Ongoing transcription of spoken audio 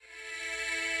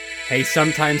Hey,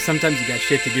 sometimes you got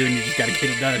shit to do and you just gotta get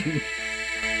it done.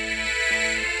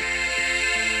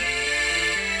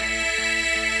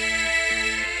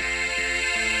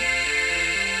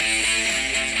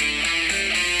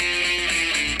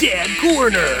 Dad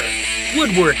Corner,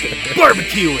 woodworking,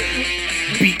 barbecuing,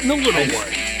 beating the little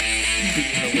one.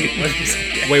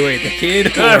 Wait, the kid?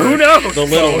 Who knows? The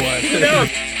little one. Who knows?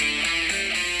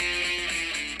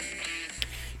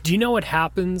 Do you know what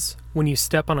happens when you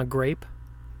step on a grape?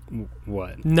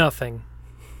 What? Nothing.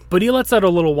 But he lets out a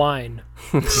little whine.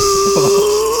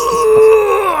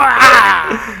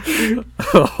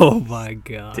 Oh my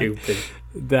god. Stupid.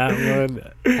 That one,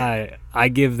 I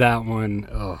give that one,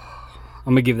 I'm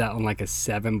going to give that one like a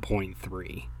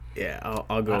 7.3. Yeah,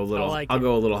 I'll go a little. like I'll it.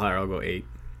 go a little higher. I'll go 8.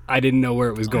 I didn't know where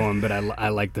it was going, but I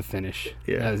like the finish.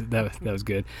 Yeah. That was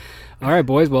good. All right,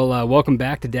 boys. Well, welcome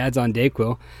back to Dad's on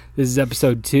Dayquill. This is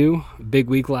episode 2. Big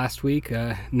week last week.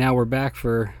 Now we're back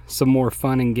for some more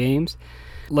fun and games.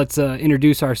 Let's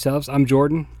introduce ourselves. I'm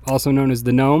Jordan, also known as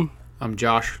the Gnome. I'm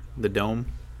Josh, the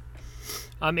Dome.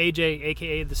 I'm AJ,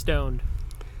 a.k.a. The Stoned.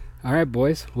 All right,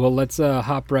 boys. Well, let's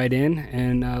hop right in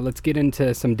and let's get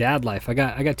into some dad life. I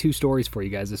got 2 stories for you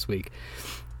guys this week.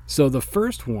 So the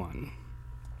first one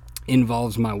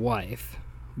involves my wife,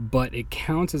 but it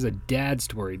counts as a dad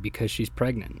story because she's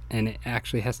pregnant, and it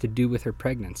actually has to do with her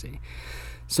pregnancy.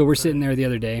 So we're sitting there the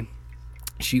other day.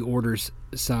 She orders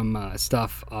some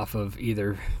stuff off of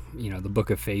either, the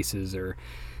Book of Faces or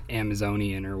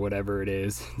Amazonian or whatever it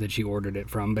is that she ordered it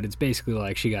from, but it's basically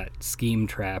like she got scheme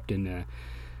trapped into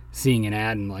seeing an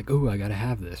ad and like, oh, I gotta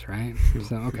have this, right?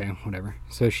 So okay, whatever.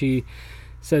 So she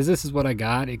says, this is what I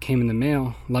got. It came in the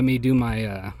mail. Let me do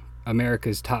my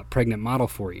America's Top Pregnant Model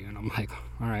for you. And I'm like,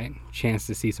 all right, chance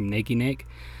to see some naked.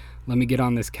 Let me get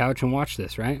on this couch and watch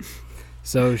this, right?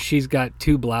 So she's got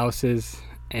 2 blouses,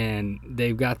 and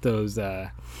they've got those,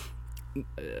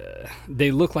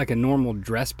 they look like a normal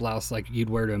dress blouse like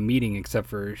you'd wear to a meeting, except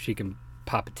for she can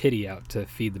pop a titty out to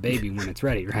feed the baby when it's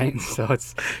ready, right? So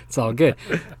it's all good.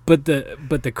 But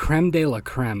the creme de la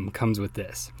creme comes with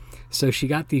this. So she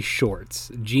got these shorts,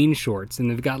 jean shorts,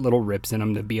 and they've got little rips in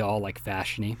them to be all like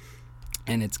fashiony.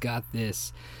 And it's got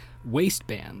this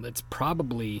waistband that's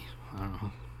probably, I don't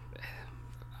know,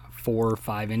 4 or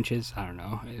 5 inches. I don't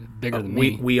know, bigger than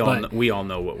me. We all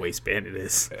know what waistband it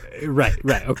is. Right,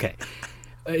 okay.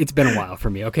 It's been a while for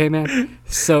me, okay, man?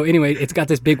 So anyway, it's got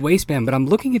this big waistband, but I'm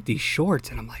looking at these shorts,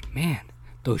 and I'm like, man,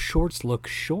 those shorts look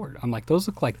short. I'm like, those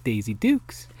look like Daisy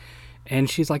Dukes. And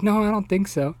she's like, no, I don't think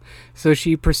so. So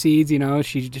she proceeds,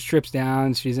 she just strips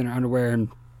down. She's in her underwear and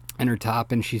her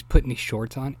top, and she's putting these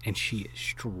shorts on, and she is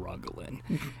struggling,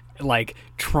 like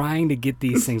trying to get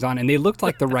these things on. And they looked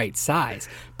like the right size.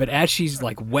 But as she's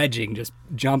like wedging, just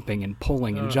jumping and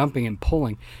pulling and jumping and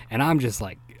pulling, and I'm just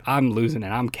like, I'm losing it.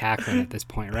 I'm cackling at this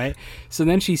point, right? So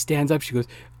then she stands up. She goes,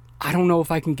 I don't know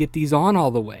if I can get these on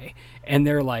all the way. And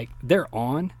they're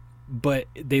on, but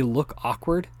they look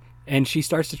awkward. And she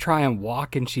starts to try and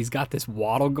walk, and she's got this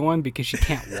waddle going because she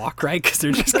can't walk right because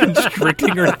they're just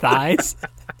constricting her thighs.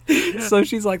 So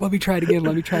she's like, let me try it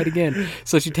again.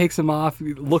 So she takes them off,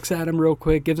 looks at them real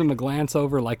quick, gives them a glance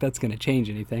over like that's going to change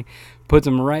anything, puts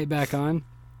them right back on,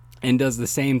 and does the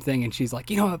same thing. And she's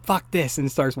like, you know what, fuck this,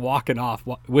 and starts walking off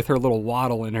with her little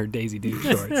waddle in her Daisy Duke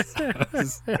shorts. I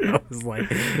was like,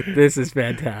 this is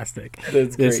fantastic.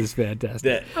 This is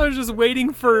fantastic. I was just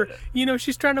waiting for,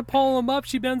 she's trying to pull him up.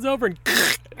 She bends over and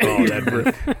Oh,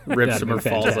 that rips him or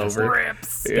falls fantastic. over.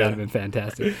 rips. That'd have been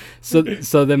fantastic. So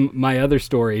then my other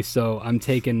story, so I'm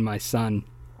taking my son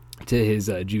to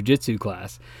his jiu-jitsu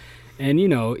class, and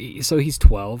so he's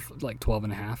 12, like 12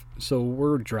 and a half. So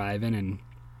we're driving, and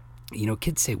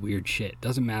kids say weird shit.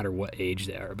 Doesn't matter what age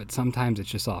they are, but sometimes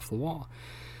it's just off the wall.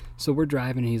 So we're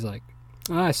driving, and he's like,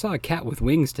 oh, I saw a cat with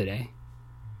wings today.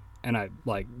 And I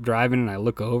like driving, and I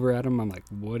look over at him. I'm like,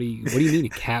 what do you mean a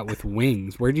cat with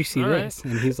wings? Where'd you see this?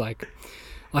 And he's like,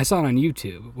 well, I saw it on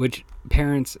YouTube. Which,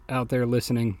 parents out there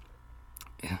listening,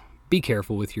 be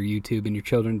careful with your YouTube and your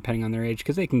children, depending on their age,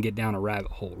 because they can get down a rabbit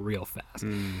hole real fast.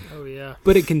 Oh, yeah.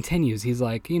 But it continues. He's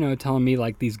like, telling me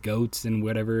like these goats and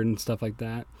whatever and stuff like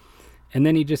that. And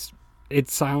then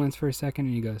it's silence for a second,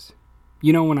 and he goes,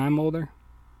 when I'm older,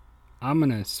 I'm going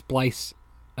to splice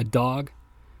a dog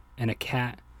and a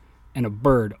cat and a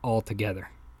bird all together.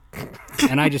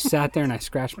 And I just sat there and I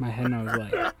scratched my head, and I was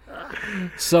like,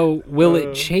 so will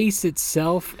it chase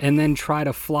itself and then try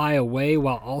to fly away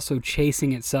while also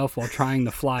chasing itself while trying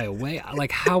to fly away?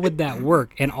 Like, how would that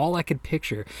work? And all I could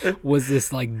picture was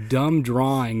this like dumb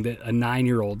drawing that a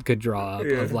 9-year-old could draw up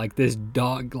of like this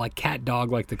dog, like cat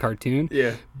dog, like the cartoon,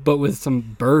 but with some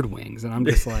bird wings. And I'm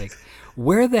just like,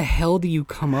 Where the hell do you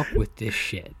come up with this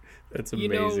shit? That's You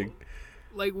amazing. know,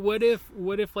 like what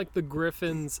if like the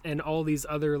griffins and all these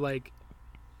other like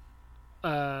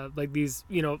these,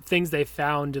 things they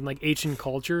found in like ancient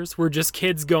cultures were just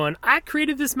kids going, I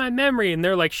created this my memory, and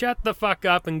they're like, shut the fuck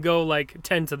up and go like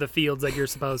tend to the fields like you're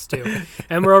supposed to.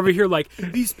 And we're over here like,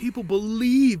 these people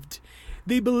believed.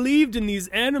 They believed in these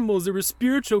animals. They were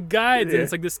spiritual guides. And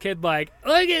it's like this kid like,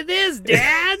 look at this,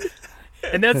 Dad.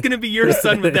 And that's going to be your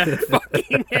son with that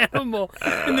fucking animal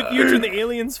in the future. And the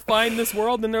aliens find this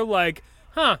world and they're like,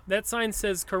 huh, that sign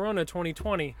says Corona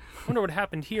 2020. I wonder what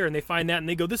happened here. And they find that and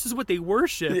they go, this is what they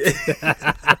worship.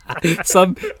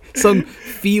 some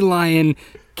feline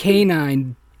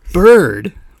canine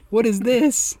bird. What is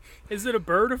this? Is it a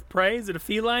bird of prey? Is it a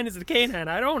feline? Is it a canine?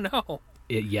 I don't know.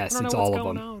 Yes, I don't it's know what's all of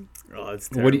going them. on. Oh, it's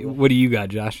What terrible. do you got,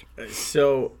 Josh?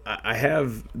 So I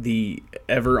have the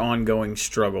ever ongoing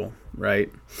struggle,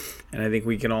 right? And I think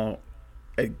we can all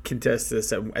contest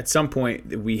this. At some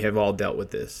point, we have all dealt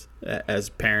with this as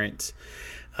parents.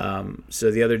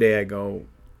 So the other day I go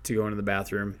into the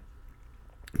bathroom.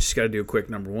 Just got to do a quick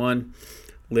number one.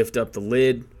 Lift up the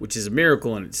lid, which is a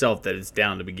miracle in itself that it's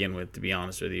down to begin with, to be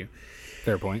honest with you.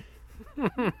 Fair point.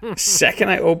 Second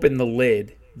I open the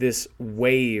lid, this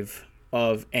wave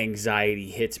of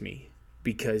anxiety hits me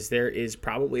because there is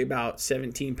probably about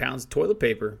 17 pounds of toilet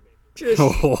paper just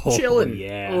chilling,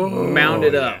 Yeah.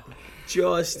 mounded up,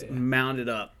 just mounded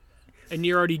up. And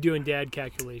you're already doing dad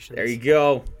calculations. There you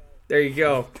go. There you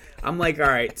go. I'm like, all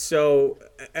right, so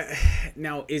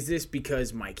now is this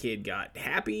because my kid got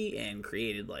happy and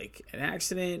created like an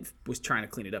accident, was trying to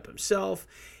clean it up himself?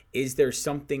 Is there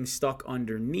something stuck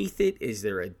underneath it? Is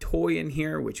there a toy in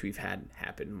here, which we've had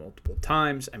happen multiple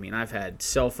times? I mean, I've had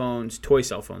cell phones, toy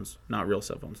cell phones, not real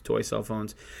cell phones, toy cell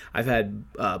phones. I've had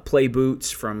play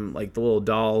boots from like the little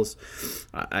dolls.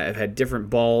 I've had different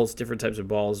balls, different types of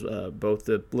balls, both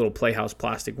the little Playhouse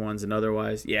plastic ones and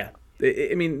otherwise. Yeah,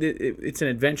 it's an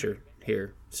adventure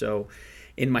here. So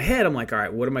in my head, I'm like, all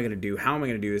right, what am I going to do? How am I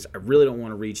going to do this? I really don't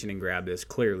want to reach in and grab this,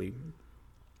 clearly.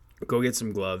 Go get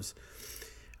some gloves.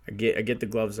 I get the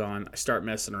gloves on. I start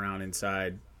messing around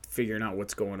inside, figuring out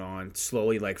what's going on,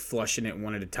 slowly like flushing it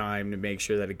one at a time to make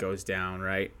sure that it goes down,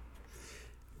 right?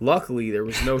 Luckily, there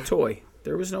was no toy.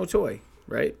 There was no toy,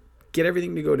 right? Get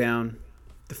everything to go down.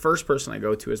 The first person I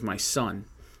go to is my son.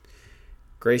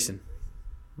 Grayson,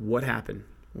 what happened?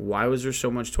 Why was there so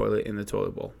much toilet in the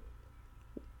toilet bowl?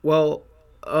 Well,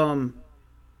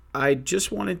 I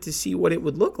just wanted to see what it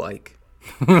would look like.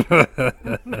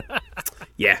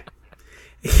 Yeah.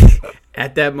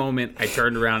 At that moment, I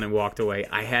turned around and walked away.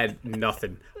 I had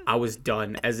nothing. I was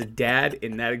done. As a dad,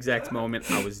 in that exact moment,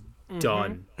 I was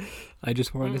done. I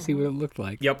just wanted to see what it looked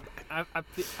like. Yep. I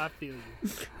feel you.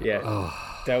 Yeah.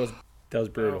 That was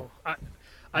brutal. Oh,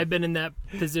 I've been in that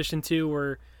position too,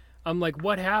 where I'm like,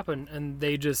 "What happened?" And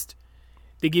they give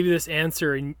you this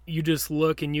answer, and you just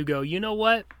look and you go, "You know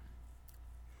what?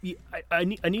 I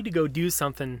need to go do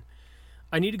something.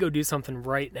 I need to go do something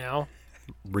right now."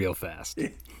 Real fast.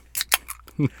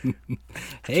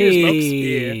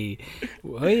 Hey,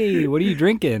 hey, what are you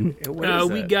drinking? What is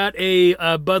We that? got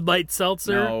a Bud Light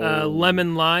seltzer, No.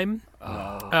 lemon lime.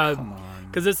 Come on.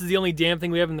 Because this is the only damn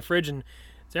thing we have in the fridge, and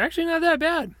it's actually not that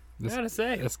bad. I gotta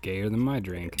say. That's gayer than my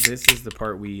drink. This is the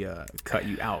part we cut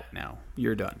you out now.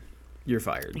 You're done. You're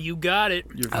fired. You got it.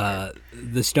 You're fired.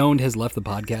 The Stoned has left the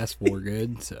podcast for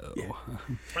good, so.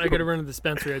 I gotta run to the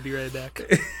dispensary. I'd be right back.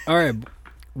 All right.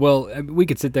 Well, we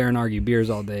could sit there and argue beers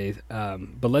all day,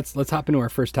 but let's hop into our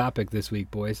first topic this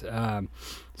week, boys.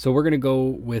 So we're gonna go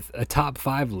with a top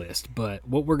 5 list, but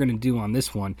what we're gonna do on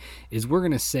this one is we're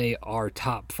gonna say our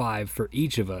top 5 for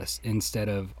each of us instead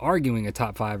of arguing a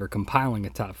top 5 or compiling a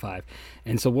top 5.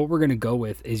 And so what we're gonna go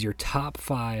with is your top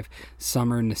 5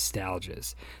 summer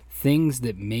nostalgias, things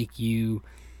that make you,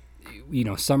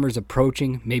 summer's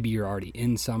approaching. Maybe you're already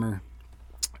in summer.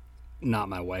 Not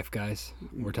my wife, guys.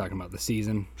 We're talking about the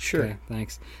season. Sure. Okay,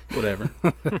 thanks. Whatever.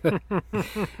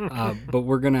 But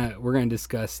we're gonna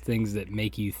discuss things that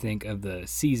make you think of the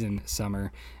season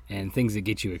summer and things that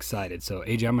get you excited. So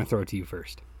AJ, I'm gonna throw it to you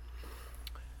first.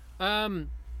 When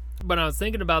I was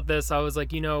thinking about this, I was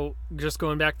like, just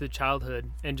going back to childhood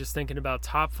and just thinking about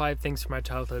top 5 things from my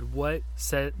childhood. What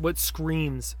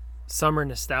screams summer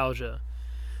nostalgia?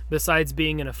 Besides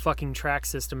being in a fucking track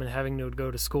system and having to go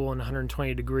to school in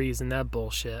 120 degrees and that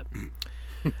bullshit.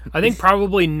 I think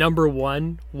probably number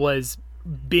 1 was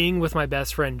being with my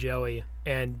best friend Joey,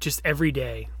 and just every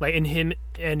day, like, and him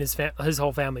and his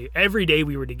whole family. Every day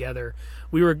we were together.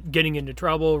 We were getting into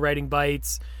trouble, riding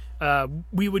bikes.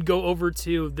 We would go over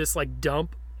to this like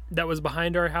dump that was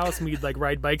behind our house, and we'd like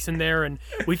ride bikes in there, and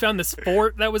we found this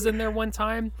fort that was in there one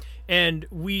time, and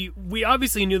we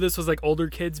obviously knew this was like older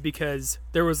kids because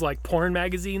there was like porn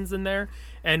magazines in there,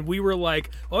 and we were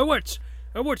like, I watch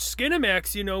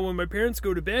Skinamax, when my parents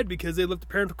go to bed because they left the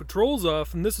parental controls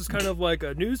off, and this is kind of like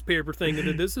a newspaper thing,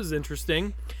 and this is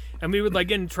interesting. And we would like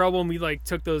get in trouble, and we like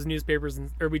took those newspapers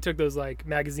or we took those like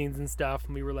magazines and stuff,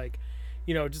 and we were like,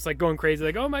 just like going crazy,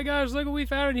 like, oh my gosh, look what we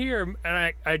found in here.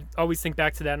 And I always think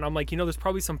back to that, and I'm like, there's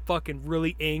probably some fucking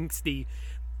really angsty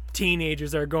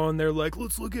teenagers that are going there like,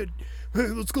 let's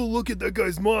go look at that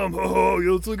guy's mom. Oh,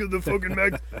 let's look at the fucking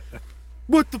mag.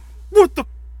 What the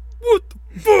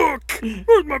fuck?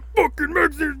 Where's my fucking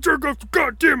magazine? Jerk off,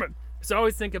 god damn it. So I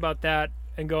always think about that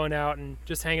and going out and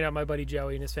just hanging out with my buddy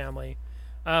Joey and his family.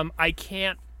 I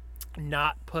can't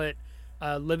not put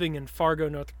living in Fargo,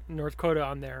 North Dakota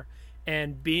on there,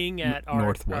 and being at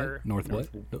North Dakota. North Dakota.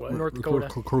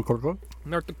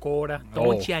 Oh,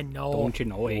 Don't you know? don't you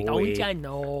know it? Don't you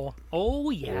know?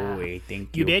 Oh yeah. Oh,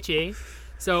 thank You you. betcha.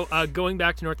 So going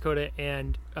back to North Dakota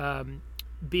and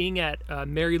being at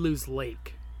Mary Lou's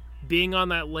Lake, being on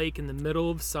that lake in the middle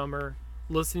of summer,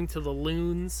 listening to the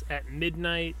loons at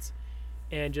midnight,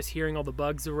 and just hearing all the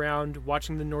bugs around,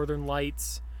 watching the northern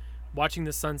lights, watching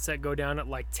the sunset go down at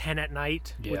like 10 at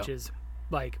night, which is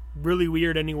like really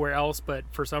weird anywhere else, but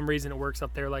for some reason it works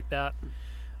up there like that.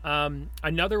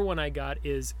 Another one I got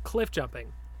is cliff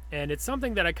jumping, and it's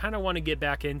something that I kind of want to get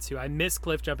back into. I miss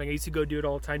cliff jumping. I used to go do it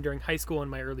all the time during high school in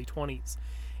my early 20s,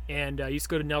 and I used to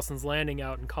go to Nelson's Landing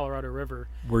out in Colorado River.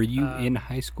 Were you in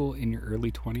high school in your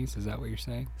early 20s? Is that what you're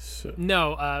saying?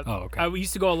 No. Okay. I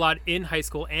used to go a lot in high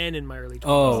school and in my early 20s.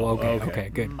 Oh, okay.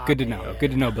 Good. Good to know.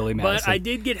 Good to know, Billy Madison. But I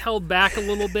did get held back a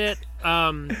little bit.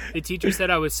 The teacher said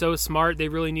I was so smart. They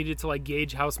really needed to like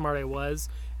gauge how smart I was,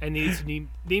 and they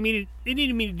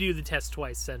needed me to do the test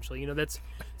twice. Essentially, that's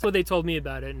what they told me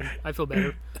about it, and I feel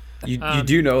better. You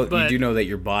do know that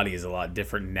your body is a lot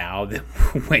different now than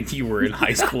when you were in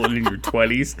high school and in your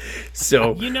 20s.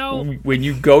 So when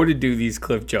you go to do these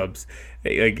cliff jumps,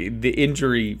 like the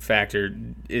injury factor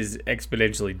is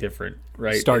exponentially different,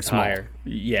 right? Start it's small. higher.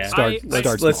 Yeah.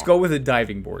 Let's go with a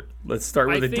diving board. Let's start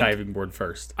with a diving board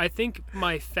first. I think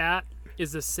my fat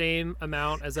is the same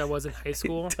amount as I was in high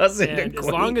school. Doesn't and as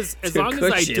equate long as to I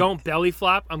cushion. don't belly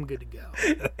flop, I'm good to go.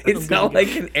 It's not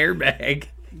like an airbag.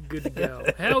 Good to go.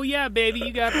 Hell yeah, baby!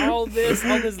 You got all this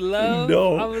love.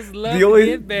 No. all this love. The only- to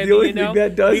give, baby, the only thing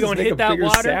that does we is gonna make hit a that bigger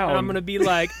water, sound. and I'm gonna be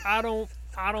like, I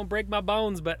don't break my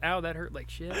bones, but ow, that hurt like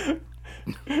shit.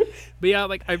 But yeah,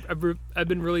 like I've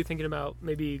been really thinking about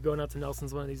maybe going out to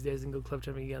Nelson's one of these days and go cliff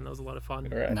jumping again. That was a lot of fun.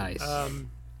 Right. Nice.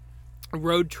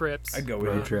 Road trips. I'd go with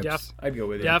Road it. trips. I'd go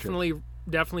with it.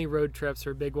 Definitely road trips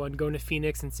are a big one. Going to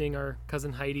Phoenix and seeing our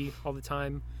cousin Heidi all the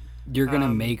time. You're going to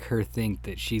make her think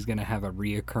that she's going to have a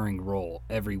reoccurring role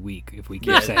every week if we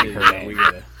keep saying her name. We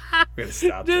gotta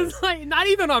stop this. Just like not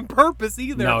even on purpose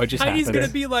either. No, it just Heidi's happens.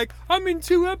 gonna be like, I'm in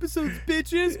 2 episodes,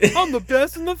 bitches. I'm the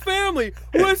best in the family.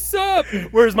 What's up?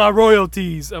 Where's my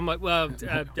royalties? I'm like, well,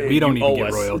 We don't You even get owe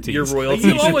us. royalties. Your royalties.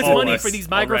 you owe us owe money us for these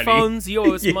already. microphones. You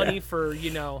owe us Yeah. money for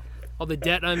all the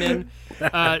debt I'm in.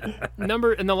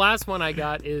 And the last one I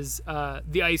got is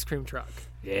the ice cream truck.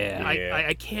 Yeah.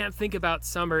 I can't think about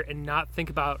summer and not think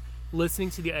about listening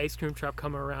to the ice cream truck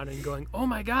come around and going, oh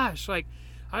my gosh, like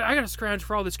I gotta scrounge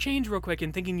for all this change real quick,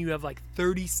 and thinking you have like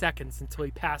 30 seconds until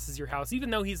he passes your house, even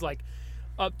though he's like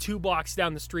up 2 blocks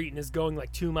down the street and is going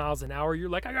like 2 miles an hour. You're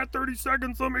like, I got 30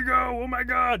 seconds, let me go. Oh my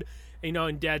god.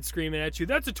 And Dad's screaming at you,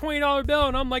 that's a $20 bill,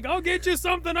 and I'm like, I'll get you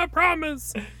something, I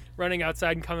promise. Running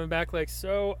outside and coming back like,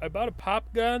 so I bought a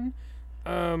pop gun,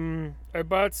 I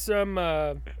bought some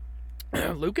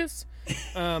Lucas,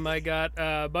 I got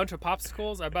a bunch of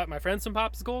popsicles, I bought my friends some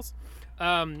popsicles.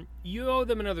 You owe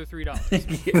them another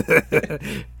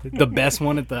 $3. The best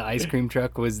one at the ice cream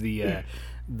truck was the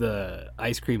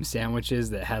ice cream sandwiches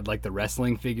that had like the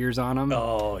wrestling figures on them.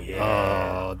 Oh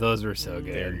yeah. Oh, those were so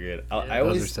good. They're good. Those I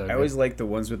are so good. always like the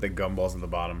ones with the gumballs on the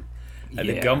bottom. The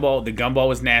Yeah. gumball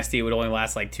was nasty. It would only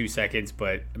last like 2 seconds,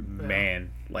 but man,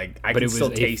 like I But can it was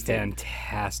still a taste it.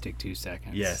 fantastic 2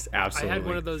 seconds. Yes, I absolutely. had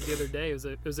one of those the other day.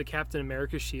 It was a Captain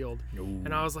America shield,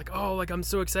 and I was like, oh, like I'm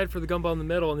so excited for the gumball in the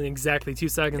middle, and in exactly 2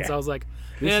 seconds, Yeah. I was like,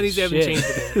 This man, is these haven't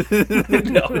shit. changed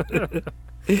a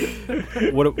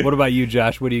bit. What about you,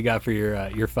 Josh? What do you got for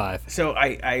your 5? So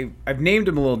I've named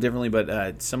them a little differently,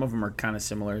 but some of them are kind of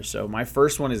similar. So my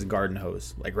first one is a garden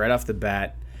hose, like right off the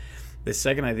bat. The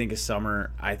second I think of summer,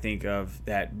 I think of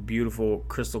that beautiful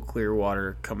crystal clear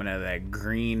water coming out of that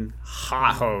green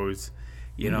hot hose,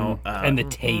 You know, and the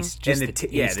taste, just the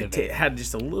taste of it. It had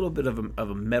just a little bit of a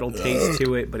metal taste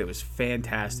to it, but it was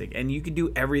fantastic. And you could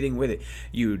do everything with it.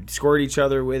 You'd squirt each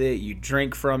other with it. You'd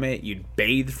drink from it. You'd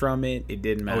bathe from it. It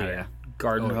didn't matter.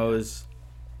 Garden hose,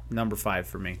 number 5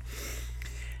 for me.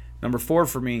 Number 4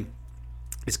 for me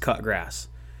is cut grass.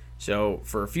 So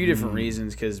for a few different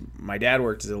reasons, because my dad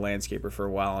worked as a landscaper for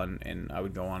a while, and I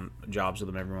would go on jobs with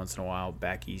him every once in a while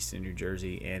back east in New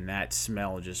Jersey, and that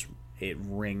smell just, it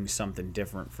rings something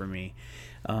different for me.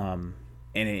 And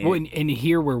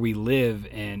here where we live,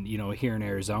 and here in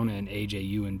Arizona and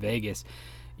AJU in Vegas,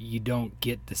 you don't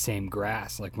get the same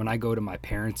grass. Like when I go to my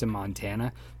parents in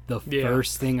Montana, the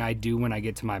first thing I do when I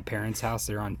get to my parents' house,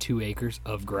 they're on 2 acres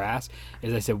of grass,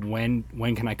 is I said, when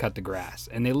can I cut the grass?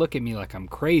 And they look at me like I'm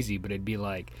crazy, but it'd be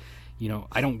like,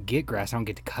 I don't get grass. I don't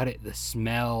get to cut it. The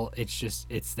smell, it's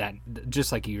that,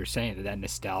 just like you were saying, that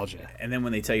nostalgia. And then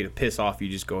when they tell you to piss off, you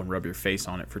just go and rub your face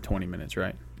on it for 20 minutes,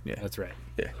 right? Yeah, that's right.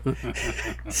 Yeah.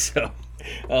 So,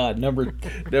 number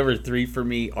 3 for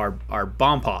me are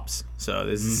Bomb Pops. So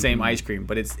this is the same ice cream,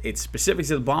 but it's specific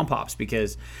to the Bomb Pops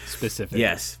because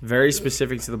Yes, very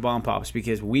specific to the Bomb Pops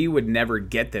because we would never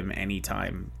get them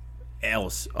anytime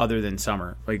else other than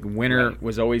summer. Like winter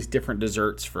was always different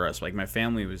desserts for us. Like my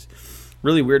family was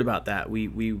really weird about that.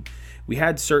 We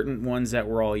had certain ones that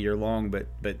were all year long, but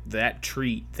that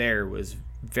treat there was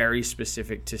very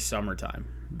specific to summertime.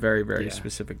 Very, very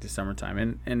specific to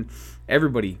summertime. And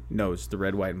everybody knows the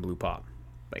red, white, and blue pop.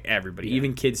 Like everybody. Yeah.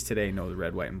 Even kids today know the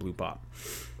red, white, and blue pop.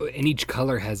 And each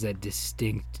color has that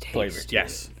distinct taste. Flavor.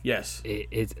 Yes.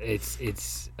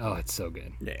 It's so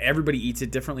good. Yeah, everybody eats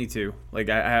it differently too. Like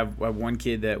I have one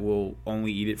kid that will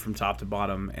only eat it from top to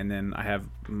bottom, and then I have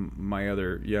my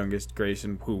other youngest,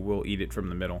 Grayson, who will eat it from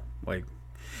the middle. Like,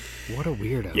 what a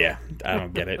weirdo. Yeah, I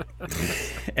don't get it.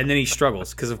 And then he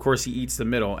struggles because, of course, he eats the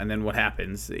middle, and then what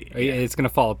happens? It's going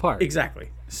to fall apart.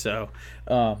 Exactly. So,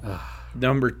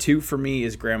 number 2 for me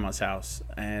is Grandma's house.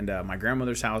 And my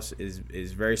grandmother's house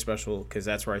is very special because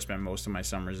that's where I spent most of my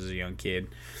summers as a young kid.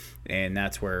 And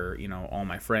that's where, all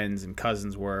my friends and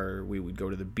cousins were. We would go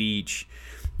to the beach.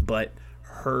 But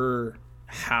her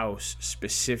house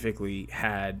specifically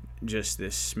had just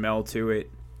this smell to it.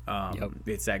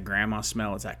 It's that grandma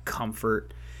smell. It's that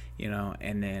comfort,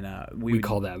 and then we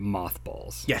call that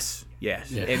mothballs. Yes. Yeah.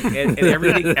 And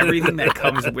everything that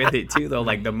comes with it too, though,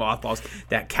 like the mothballs,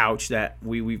 that couch that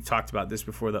we've talked about this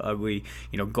before, the ugly,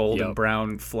 golden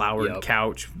brown flowered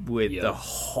couch with the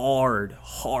hard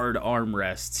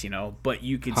armrests, but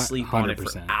you could sleep 100%. On it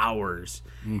for hours.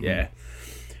 Mm-hmm. Yeah.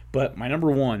 But my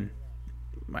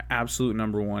absolute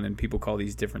number 1, and people call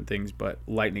these different things, but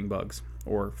lightning bugs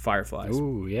or fireflies.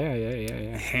 Ooh,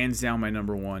 yeah. Hands down my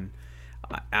number 1.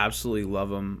 I absolutely love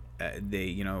them.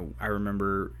 I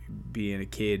remember being a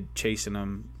kid chasing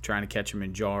them, trying to catch them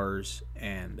in jars,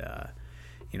 and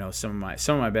some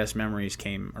of my best memories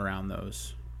came around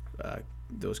those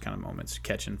kind of moments,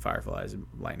 catching fireflies and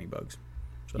lightning bugs.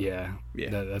 So,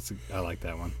 I like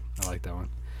that one.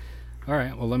 All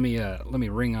right, well let me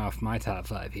ring off my top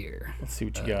 5 here. Let's see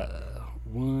what you got.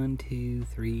 1, 2,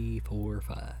 3, 4,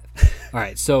 5. All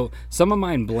right, so some of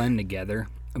mine blend together,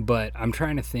 but I'm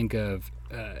trying to think of.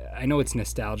 I know it's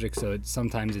nostalgic, so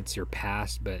sometimes it's your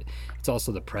past, but it's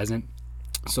also the present.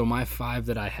 So my 5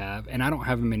 that I have, and I don't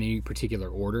have them in any particular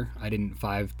order. I didn't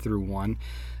 5 through 1,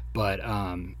 but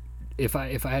if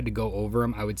I had to go over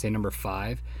them, I would say number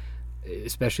 5.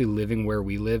 Especially living where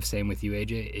we live, same with you,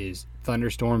 AJ, is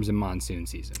thunderstorms and monsoon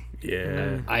season.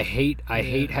 Yeah. I hate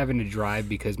having to drive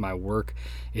because my work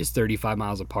is 35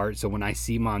 miles apart. So when I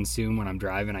see monsoon when I'm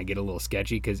driving, I get a little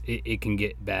sketchy because it can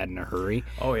get bad in a hurry.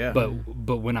 Oh, yeah.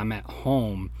 But when I'm at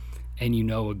home and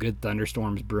a good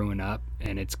thunderstorm's brewing up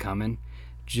and it's coming,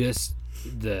 just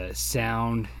the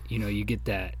sound, you get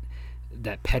that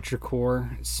petrichor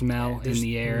smell in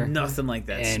the air. Nothing like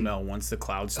that smell once the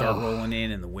clouds start rolling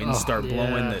in and the winds start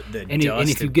blowing, the and dust. And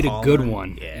if you get pollen, a good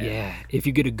one, if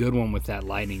you get a good one with that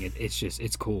lighting,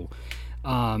 it's cool.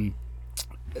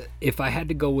 If I had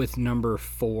to go with number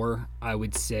 4, I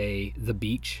would say the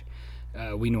beach.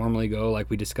 We normally go, like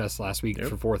we discussed last week,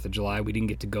 for 4th of July. We didn't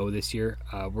get to go this year.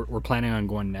 We're planning on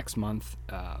going next month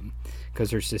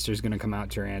because her sister's going to come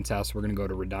out to her aunt's house. We're going to go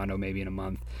to Redondo maybe in a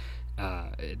month.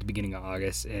 At the beginning of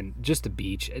August, and just the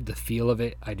beach, the feel of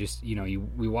it,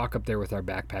 we walk up there with our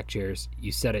backpack chairs,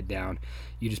 you set it down,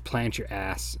 you just plant your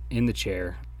ass in the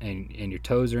chair, and your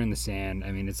toes are in the sand.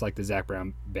 I mean, it's like the Zac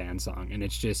Brown band song, and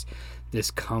it's just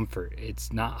this comfort.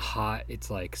 It's not hot,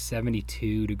 it's like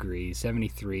 72 degrees,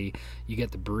 73, you get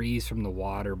the breeze from the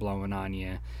water blowing on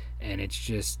you, and it's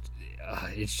just,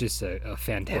 it's just a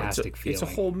fantastic feeling. It's a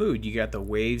whole mood. You got the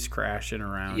waves crashing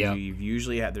around Yep. you.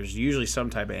 There's usually some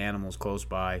type of animals close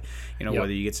by. Yep.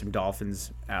 Whether you get some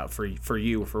dolphins out for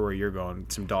you or for where you're going,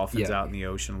 some dolphins Yep. out in the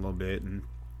ocean a little bit, and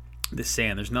the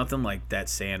sand. There's nothing like that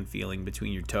sand feeling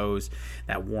between your toes,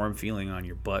 that warm feeling on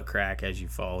your butt crack as you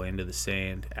fall into the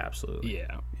sand. Absolutely.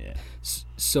 Yeah.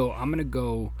 So I'm gonna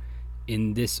go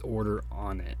in this order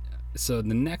on it. So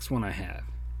the next one I have,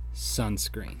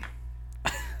 sunscreen.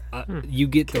 You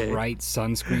get the right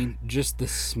sunscreen, just the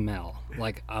smell.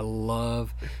 Like,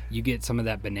 you get some of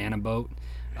that banana boat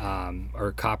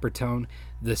or copper tone.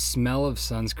 The smell of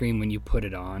sunscreen when you put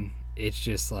it on, it's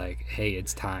just like, hey,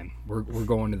 it's time. We're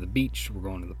going to the beach. We're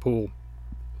going to the pool.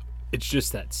 It's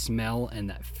just that smell and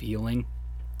that feeling.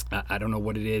 I don't know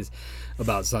what it is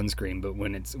about sunscreen, but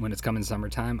when it's coming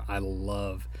summertime, I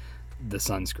love the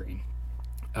sunscreen.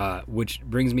 Which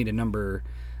brings me to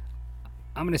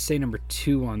I'm going to say number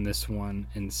 2 on this one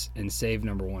and save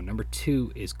number 1. Number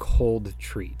 2 is cold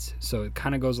treats. So it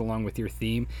kind of goes along with your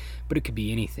theme, but it could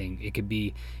be anything. It could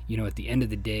be, at the end of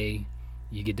the day,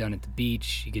 you get done at the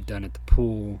beach, you get done at the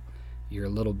pool, you're a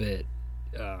little bit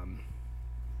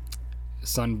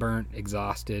sunburnt,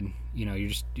 exhausted, you're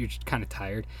just kind of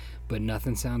tired, but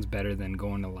nothing sounds better than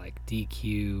going to like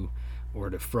Dayquill or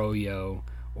to Froyo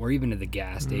or even to the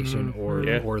gas station or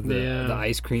the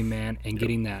ice cream man and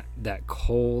getting that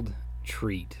cold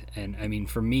treat. And I mean,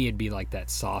 for me, it'd be like that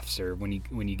soft serve when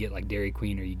you get like Dairy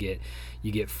Queen or you get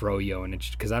Froyo, and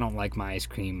it's because I don't like my ice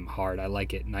cream hard. I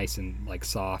like it nice and like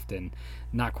soft and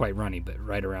not quite runny, but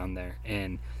right around there.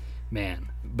 And man,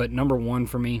 but number 1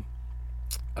 for me,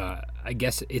 I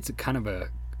guess it's kind of a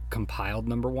compiled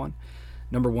number 1.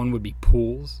 Number 1 would be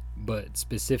pools, but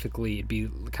specifically it'd be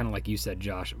kind of like you said,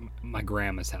 Josh, my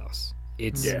grandma's house.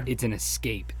 It's an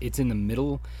escape. It's in the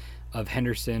middle of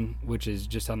Henderson, which is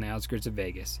just on the outskirts of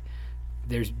Vegas.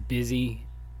 There's busy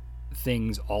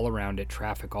things all around it,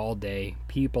 traffic all day,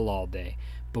 people all day.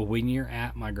 But when you're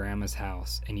at my grandma's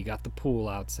house and you got the pool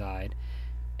outside,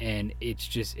 and it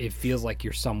feels like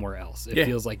you're somewhere else. It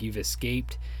feels like you've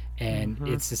escaped. And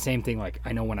it's the same thing. Like,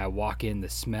 I know when I walk in, the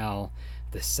smell,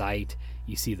 the sight,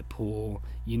 you see the pool,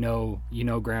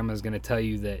 grandma's going to tell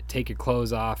you that take your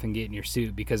clothes off and get in your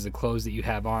suit because the clothes that you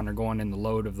have on are going in the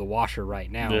load of the washer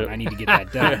right now. And I need to get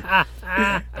that done.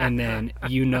 And then,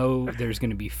 there's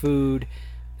going to be food.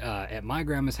 At my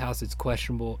grandma's house, it's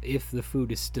questionable if the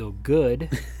food is still good,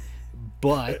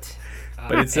 but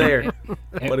it's there.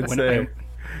 It's there.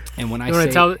 And when I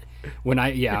say,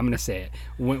 I'm going to say it.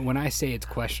 When I say it's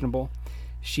questionable,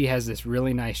 she has this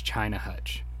really nice china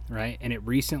hutch, right? And it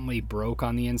recently broke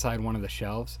on the inside one of the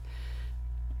shelves.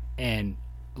 And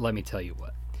let me tell you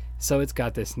what. So it's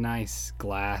got this nice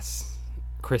glass,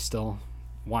 crystal,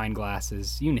 wine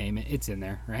glasses, you name it, it's in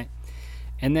there, right?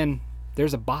 And then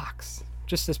there's a box,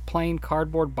 just this plain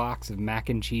cardboard box of mac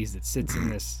and cheese that sits in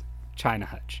this china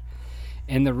hutch.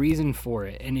 And the reason for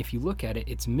it, and if you look at it,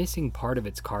 it's missing part of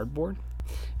its cardboard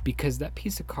because that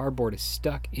piece of cardboard is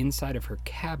stuck inside of her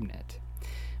cabinet.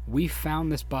 We found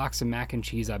this box of mac and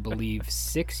cheese, I believe,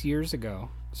 6 years ago.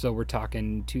 So we're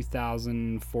talking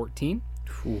 2014.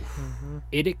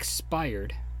 It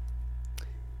expired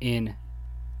in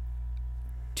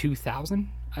 2000,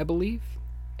 I believe.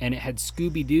 And it had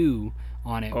Scooby-Doo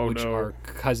on it,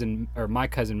 my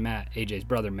cousin Matt, AJ's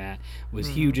brother Matt, was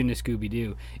huge into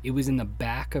Scooby-Doo. It was in the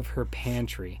back of her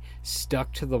pantry,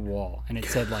 stuck to the wall, and it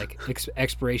said like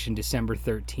expiration December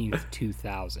 13th,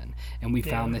 2000. And we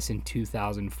found this in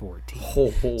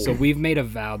 2014. So we've made a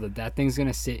vow that thing's going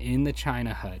to sit in the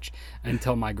china hutch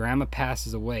until my grandma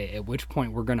passes away, at which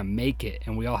point we're going to make it,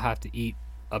 and we all have to eat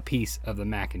a piece of the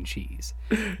mac and cheese,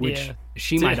 which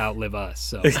she might outlive us.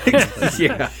 So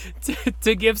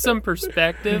to give some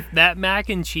perspective, that mac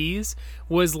and cheese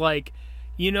was like,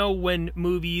 when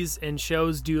movies and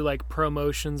shows do like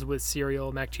promotions with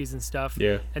cereal, mac and cheese and stuff,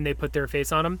 and they put their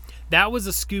face on them. That was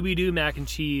a Scooby-Doo mac and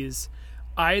cheese,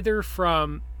 either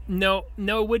from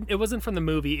it wasn't from the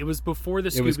movie. It was before the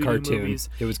Scooby-Doo movies.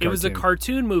 It was the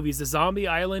cartoon movies, the Zombie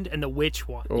Island and the Witch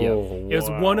one. It was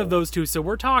one of those two. So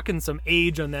we're talking some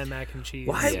age on that mac and cheese.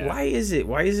 Why is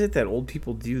it that old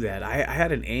people do that? I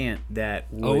had an aunt that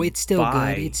would it's still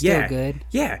good. It's still good.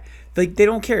 Yeah. Like, they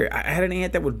don't care. I had an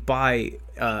aunt that would buy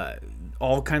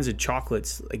all kinds of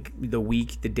chocolates like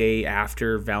the day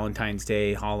after Valentine's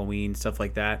Day, Halloween, stuff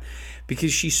like that,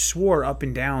 because she swore up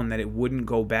and down that it wouldn't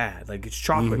go bad. Like, it's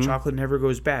chocolate. Chocolate never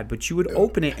goes bad. But you would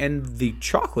open it and the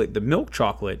milk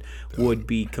chocolate would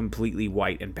be completely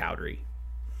white and powdery.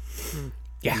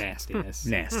 Yeah. Nastiness.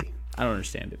 Nasty. I don't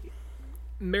understand it.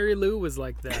 Mary Lou was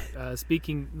like that.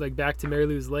 Speaking like back to Mary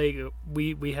Lou's Lake,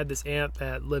 we had this aunt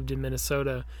that lived in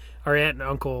Minnesota. Our aunt and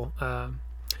uncle,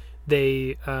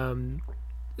 they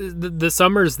the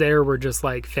summers there were just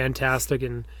like fantastic,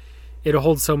 and it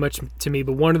holds so much to me.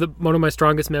 But one of my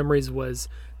strongest memories was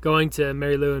going to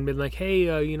Mary Lou and being like, hey,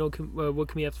 what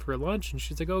can we have for lunch? And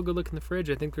she's like, oh, go look in the fridge.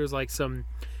 I think there's like some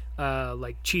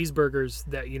like cheeseburgers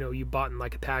that you bought in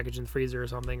like a package in the freezer or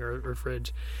something, or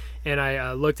fridge. And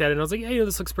I looked at it and I was like, yeah,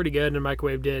 this looks pretty good. And I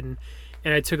microwaved it, and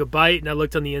I took a bite and I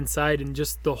looked on the inside, and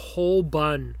just the whole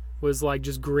bun was like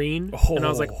just green. And I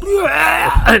was like,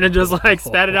 and it just like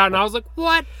spat it out, and I was like,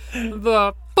 what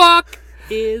the fuck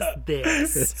is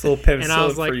this? It's a little penicillin, and I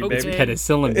was like, for you, okay, baby.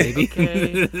 Penicillin, baby.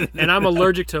 Okay. And I'm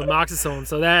allergic to amoxicillin,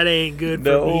 so that ain't good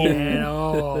for me at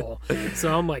all.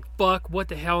 So I'm like, fuck, what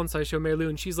the hell? And so I show Mary Lou,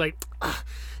 and she's like,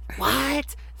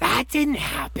 what? That didn't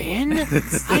happen.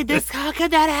 How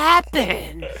could that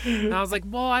happen? And I was like,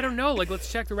 well, I don't know. Like,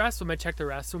 let's check the rest of them. I checked the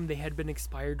rest of them. They had been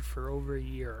expired for over a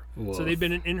year. Whoa. So they'd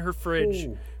been in her fridge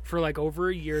for like over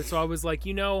a year. So I was like,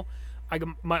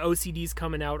 my OCD's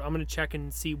coming out. I'm going to check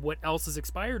and see what else is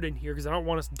expired in here because I don't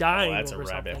want us dying that's over a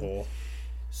rabbit something. hole.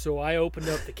 So I opened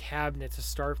up the cabinet to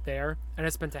start there, and I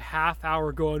spent a half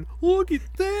hour going, look at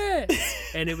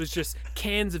this! And it was just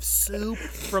cans of soup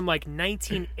from like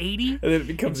 1980. And then it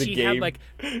becomes a game.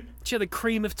 She had the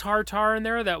cream of tartar in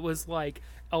there that was like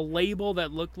a label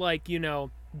that looked like,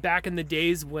 back in the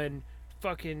days when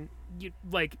fucking,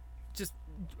 just,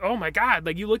 oh my God.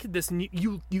 Like, you look at this and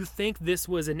you think this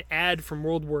was an ad from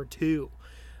World War II.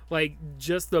 Like,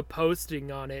 just the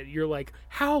posting on it, you're like,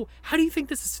 how do you think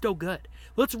this is still good?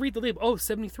 Let's read the label. Oh,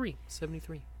 73.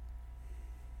 73. It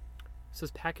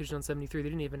says packaged on 73. They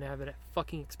didn't even have a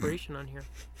fucking expiration on here.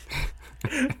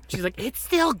 She's like, it's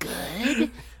still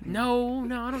good. No,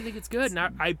 I don't think it's good. And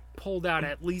I pulled out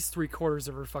at least 3/4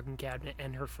 of her fucking cabinet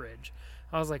and her fridge.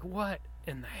 I was like, what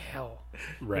in the hell?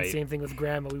 Right. And same thing with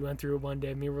Grandma. We went through it one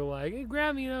day, and we were like, hey,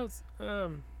 Grandma, it's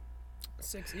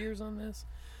 6 years on this.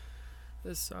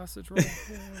 This sausage roll,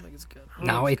 I don't think it's good.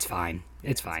 No, it's fine.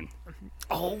 It's fine.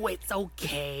 Oh, it's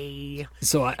okay.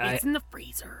 So it's in the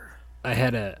freezer. I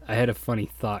had a funny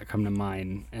thought come to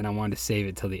mind, and I wanted to save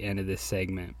it till the end of this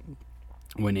segment.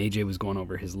 When AJ was going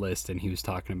over his list, and he was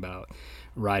talking about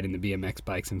riding the BMX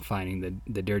bikes and finding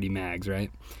the dirty mags,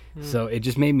 right? So it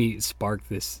just made me spark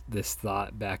this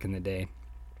thought back in the day.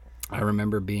 I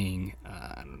remember being,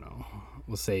 I don't know,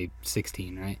 we'll say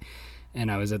 16, right?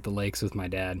 And I was at the lakes with my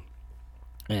dad.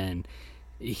 And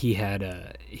he had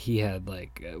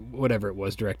like whatever it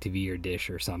was, DirecTV or Dish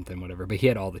or something, whatever. But he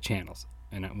had all the channels,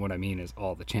 and what I mean is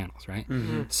all the channels, right?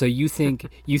 Mm-hmm. So you think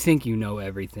you know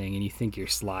everything, and you think you're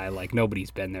sly, like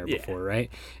nobody's been there before, right?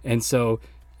 And so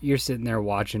you're sitting there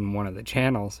watching one of the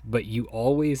channels, but you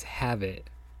always have it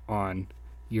on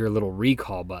your little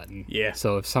recall button. Yeah.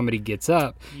 So if somebody gets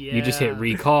up, you just hit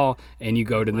recall, and you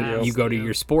go to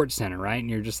your sports center, right? And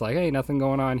you're just like, hey, nothing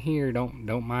going on here.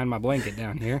 Don't mind my blanket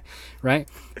down here, right?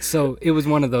 So it was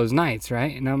one of those nights,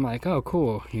 right? And I'm like, oh,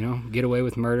 cool. Get away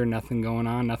with murder, nothing going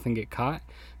on, nothing get caught.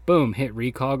 Boom, hit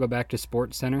recall, go back to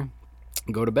sports center,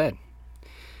 go to bed.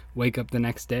 Wake up the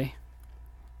next day,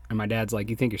 and my dad's like,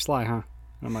 you think you're sly, huh?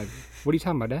 And I'm like, what are you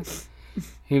talking about, Dad?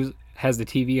 He has the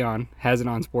TV on, has it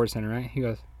on Sports Center, right? He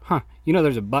goes,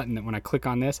 there's a button that when I click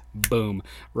on this, boom,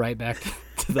 right back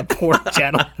to the porn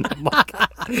channel. I'm like,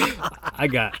 I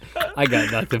got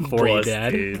nothing for you,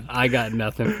 Dad. Dude. I got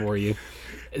nothing for you.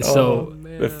 So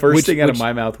the first thing out of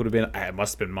my mouth would have been, it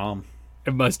must have been Mom.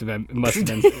 It must have been.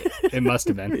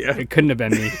 Yeah. It couldn't have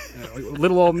been me.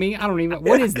 Little old me. I don't even.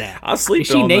 What is that? I'll sleep. Is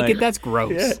she naked? Night. That's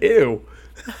gross. Yeah, ew.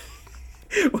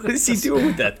 What is he doing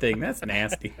with that thing? That's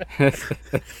nasty.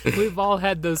 We've all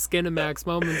had those Skinamax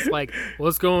moments like,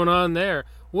 what's going on there?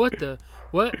 What?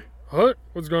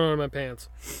 What's going on in my pants?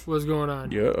 What's going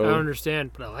on? Yeah, I don't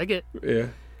understand, but I like it. Yeah.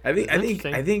 I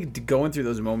think going through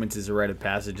those moments is a rite of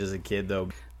passage as a kid, though.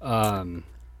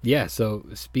 Yeah, so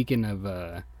speaking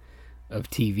of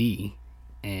TV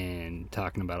and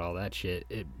talking about all that shit,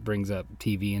 it brings up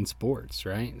TV and sports,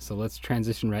 right? So let's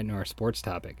transition right into our sports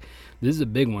topic. This is a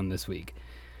big one this week.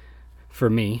 For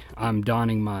me, I'm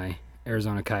donning my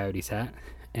Arizona Coyotes hat,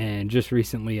 and just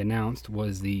recently announced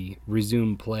was the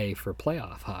resume play for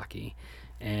playoff hockey.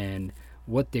 And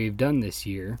what they've done this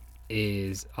year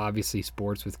is, obviously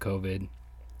sports with COVID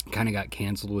kind of got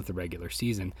canceled with the regular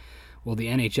season. Well, the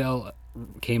NHL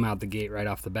came out the gate right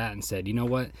off the bat and said, you know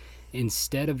what?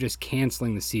 Instead of just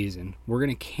canceling the season, we're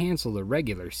going to cancel the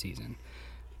regular season.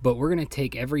 But we're going to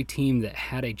take every team that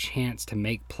had a chance to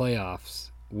make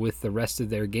playoffs with the rest of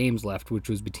their games left, which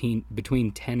was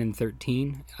between 10 and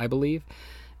 13, I believe.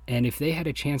 And if they had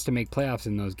a chance to make playoffs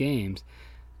in those games,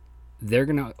 they're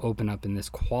going to open up in this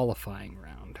qualifying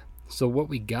round. So what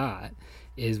we got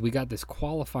is we got this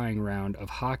qualifying round of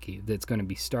hockey that's going to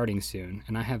be starting soon,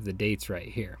 and I have the dates right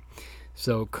here.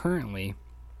 So currently,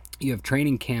 you have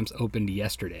training camps opened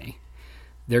yesterday.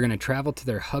 They're going to travel to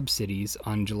their hub cities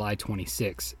on July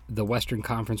 26th. The Western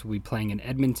Conference will be playing in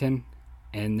Edmonton,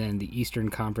 and then the Eastern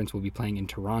Conference will be playing in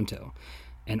Toronto,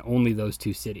 and only those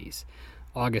two cities.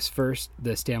 August 1st,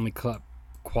 the Stanley Cup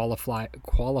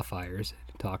qualifiers,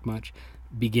 talk much,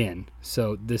 begin.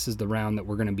 So this is the round that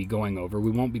we're going to be going over.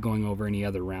 We won't be going over any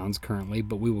other rounds currently,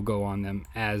 but we will go on them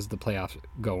as the playoffs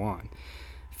go on.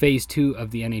 Phase 2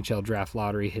 of the NHL Draft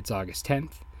Lottery hits August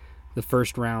 10th. The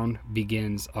first round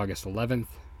begins August 11th.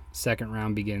 Second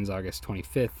round begins August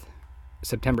 25th.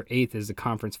 September 8th is the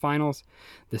conference finals.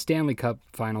 The Stanley Cup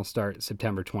finals start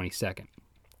September 22nd.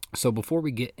 So before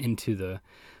we get into the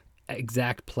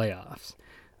exact playoffs,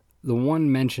 the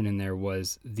one mention in there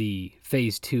was the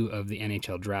phase 2 of the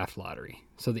NHL Draft Lottery.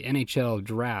 So the NHL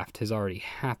Draft has already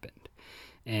happened.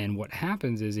 And what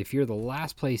happens is if you're the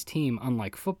last place team,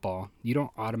 unlike football, you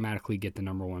don't automatically get the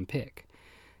number 1 pick.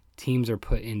 Teams are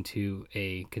put into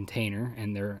a container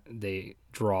and they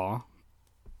draw.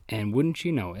 And wouldn't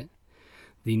you know it,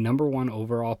 the number 1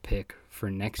 overall pick for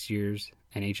next year's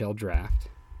NHL Draft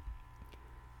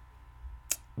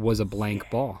was a blank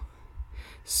ball.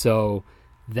 So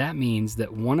that means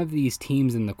that one of these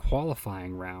teams in the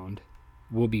qualifying round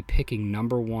will be picking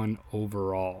number 1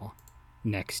 overall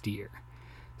next year.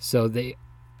 So it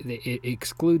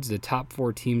excludes the top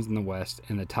 4 teams in the West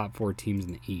and the top 4 teams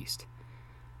in the East.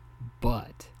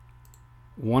 But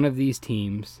one of these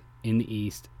teams in the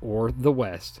East or the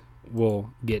West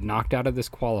will get knocked out of this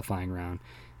qualifying round,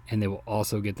 and they will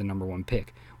also get the number 1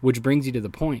 pick, which brings you to the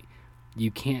point. You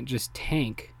can't just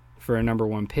tank for a number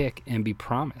 1 pick and be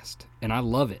promised. And I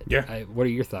love it. Yeah. What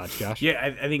are your thoughts, Josh?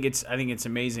 Yeah, I think it's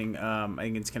amazing. I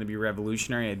think it's going to be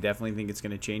revolutionary. I definitely think it's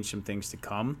going to change some things to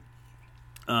come.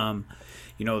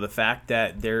 The fact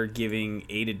that they're giving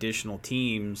 8 additional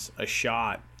teams a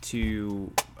shot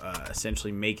to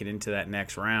essentially make it into that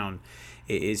next round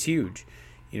is huge.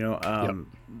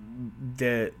 The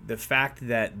fact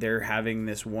that they're having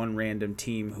this one random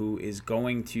team who is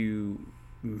going to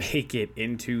make it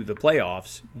into the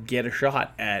playoffs get a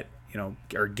shot at,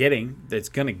 that's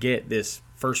going to get this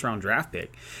first round draft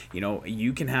pick.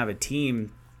 You can have a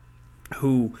team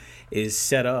who is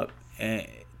set up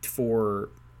for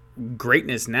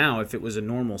greatness now. If it was a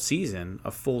normal season,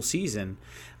 a full season,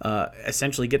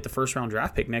 essentially get the first round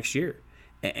draft pick next year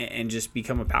and just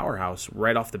become a powerhouse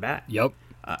right off the bat. Yep.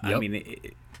 I mean,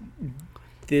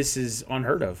 this is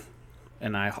unheard of.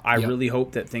 And I really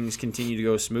hope that things continue to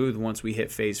go smooth once we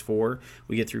hit phase 4.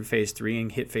 We get through phase 3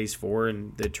 and hit phase 4,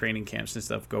 and the training camps and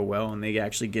stuff go well, and they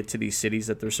actually get to these cities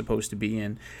that they're supposed to be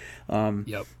in.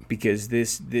 Because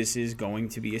this is going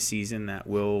to be a season that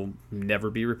will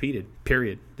never be repeated,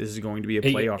 period. This is going to be a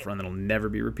playoff run that will never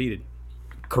be repeated.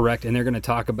 Correct, and they're going to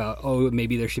talk about,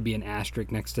 maybe there should be an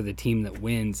asterisk next to the team that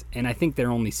wins. And I think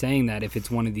they're only saying that if it's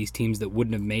one of these teams that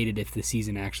wouldn't have made it if the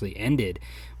season actually ended,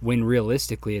 when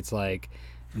realistically it's like,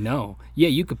 no. Yeah,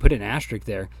 you could put an asterisk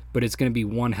there, but it's going to be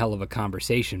one hell of a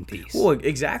conversation piece. Well,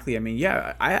 exactly. I mean,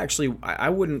 yeah, I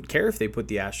wouldn't care if they put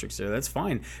the asterisk there. That's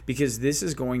fine, because this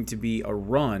is going to be a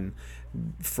run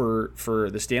for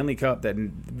the Stanley Cup that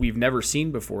we've never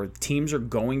seen before. Teams are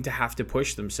going to have to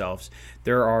push themselves.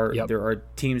 There are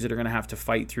teams that are going to have to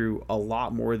fight through a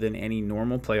lot more than any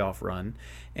normal playoff run,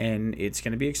 and it's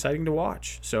going to be exciting to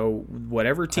watch. So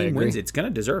whatever team wins, it's going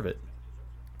to deserve it.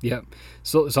 Yep.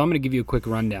 So I'm going to give you a quick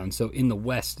rundown. So in the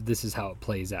West, this is how it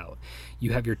plays out.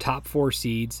 You have your top 4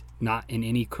 seeds, not in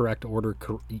any correct order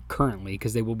currently,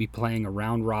 because they will be playing a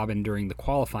round robin during the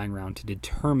qualifying round to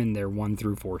determine their 1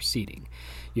 through 4 seeding.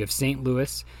 You have St.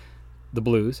 Louis, the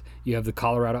Blues. You have the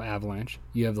Colorado Avalanche.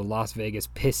 You have the Las Vegas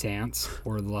Pissants,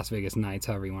 or the Las Vegas Knights,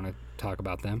 however you want to talk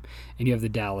about them. And you have the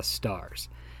Dallas Stars.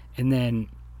 And then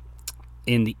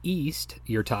in the East,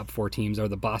 your top 4 teams are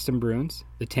the Boston Bruins,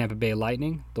 the Tampa Bay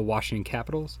Lightning, the Washington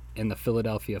Capitals, and the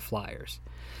Philadelphia Flyers.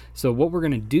 So what we're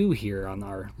going to do here on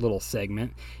our little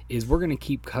segment is we're going to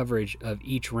keep coverage of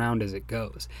each round as it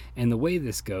goes. And the way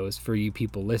this goes for you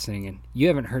people listening, and you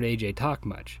haven't heard AJ talk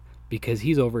much because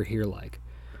he's over here like,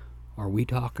 are we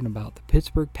talking about the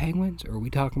Pittsburgh Penguins or are we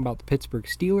talking about the Pittsburgh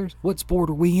Steelers? What sport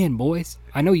are we in, boys?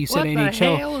 I know you said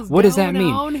NHL. What does that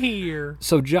mean? Here?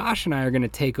 So Josh and I are going to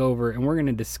take over and we're going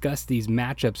to discuss these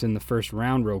matchups in the first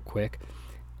round real quick.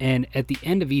 And at the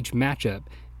end of each matchup,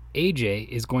 AJ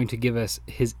is going to give us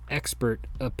his expert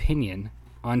opinion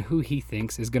on who he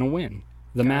thinks is going to win.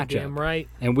 the matchup. Damn right.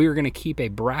 And we are going to keep a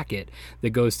bracket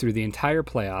that goes through the entire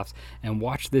playoffs and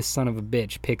watch this son of a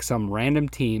bitch pick some random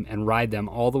team and ride them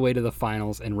all the way to the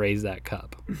finals and raise that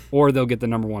cup. Or they'll get the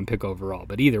number 1 pick overall.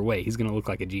 But either way, he's going to look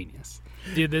like a genius.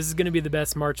 Dude, this is going to be the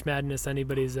best March Madness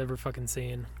anybody's ever fucking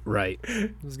seen. Right.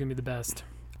 This is going to be the best.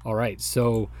 All right,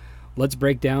 so let's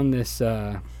break down this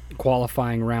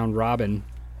qualifying round robin.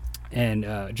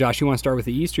 And Josh, you want to start with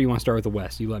the East or you want to start with the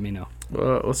West? You let me know.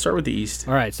 Let's start with the East.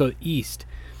 All right, so East.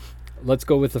 Let's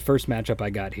go with the first matchup I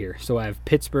got here. So I have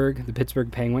Pittsburgh, the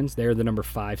Pittsburgh Penguins. They're the number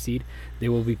 5 seed. They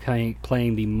will be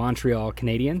playing the Montreal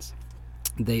Canadiens.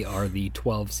 They are the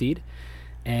 12 seed.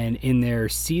 And in their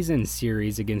season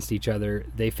series against each other,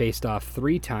 they faced off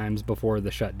 3 times before the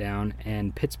shutdown,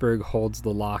 and Pittsburgh holds the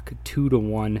lock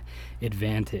 2-1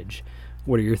 advantage.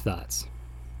 What are your thoughts?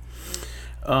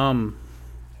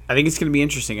 I think it's going to be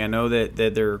interesting. I know that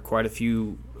there are quite a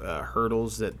few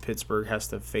hurdles that Pittsburgh has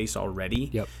to face already.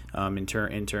 Yep. In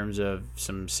terms of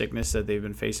some sickness that they've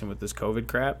been facing with this COVID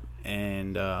crap,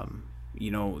 and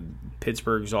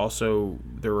Pittsburgh's also,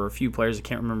 there were a few players, I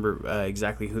can't remember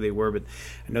exactly who they were, but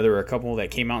I know there were a couple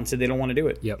that came out and said they don't want to do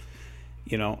it. Yep.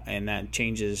 And that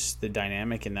changes the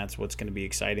dynamic, and that's what's going to be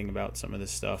exciting about some of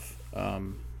this stuff.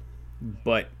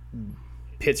 But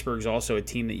Pittsburgh's also a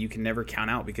team that you can never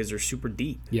count out because they're super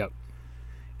deep. Yep.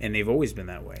 And they've always been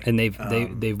that way. And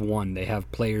they've won. They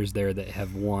have players there that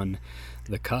have won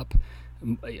the cup,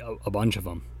 a bunch of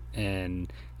them.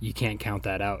 And you can't count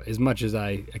that out. As much as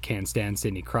I can't stand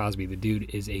Sidney Crosby, the dude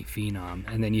is a phenom.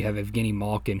 And then you have Evgeny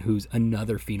Malkin, who's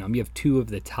another phenom. You have 2 of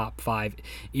the top 5.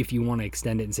 If you want to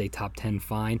extend it and say top 10,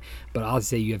 fine. But I'll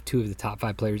say you have 2 of the top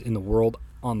 5 players in the world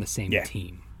on the same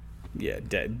team. Yeah,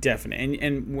 definitely.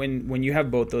 And when you have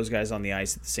both those guys on the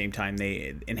ice at the same time,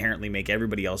 they inherently make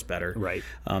everybody else better. Right.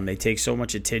 They take so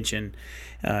much attention,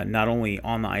 not only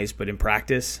on the ice but in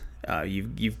practice.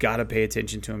 You've got to pay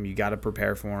attention to them. You got to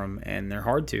prepare for them, and they're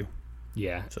hard to.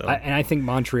 Yeah, so. I think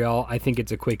Montreal, I think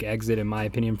it's a quick exit in my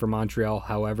opinion for Montreal.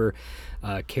 However,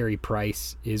 Carey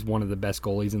Price is one of the best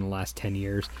goalies in the last 10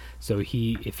 years. So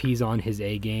if he's on his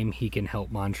A game, he can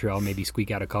help Montreal maybe squeak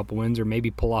out a couple wins or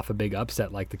maybe pull off a big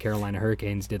upset like the Carolina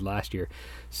Hurricanes did last year.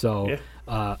 So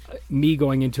me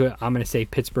going into it, I'm going to say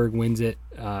Pittsburgh wins it.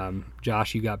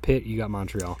 Josh, you got Pitt, you got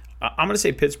Montreal. I'm going to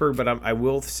say Pittsburgh, but I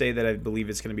will say that I believe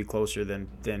it's going to be closer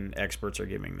than experts are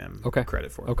giving them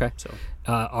credit for. Okay. So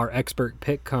our expert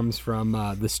pick comes from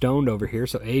the Stoned over here.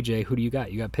 So AJ, who do you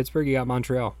got? You got Pittsburgh, you got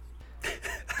Montreal.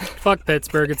 Fuck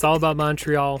Pittsburgh. It's all about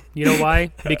Montreal. You know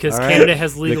why? Because Canada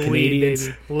has legal weed,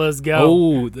 baby. Let's go.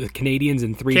 Oh, the Canadians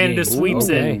in 3 Canada games. sweeps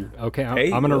it. Okay,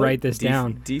 I'm going to write this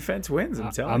down. Defense wins,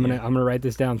 I'm telling you. I'm going to write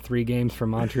this down. 3 games from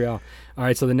Montreal. All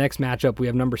right, so the next matchup, we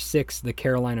have number 6, the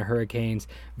Carolina Hurricanes,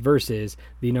 versus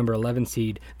the number 11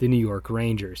 seed, the New York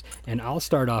Rangers. And I'll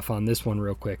start off on this one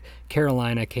real quick.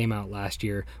 Carolina came out last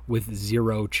year with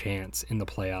 0 chance in the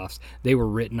playoffs. They were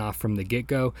written off from the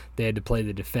get-go. They had to play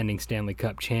the defending Stanley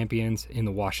Cup champions in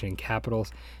the Washington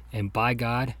Capitals. And by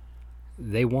God,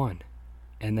 they won.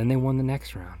 And then they won the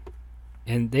next round.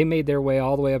 And they made their way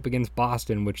all the way up against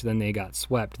Boston, which then they got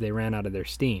swept. They ran out of their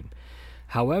steam.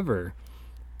 However,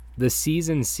 the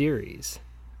season series,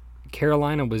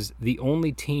 Carolina was the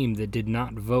only team that did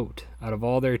not vote. Out of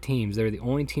all their teams, they're the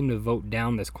only team to vote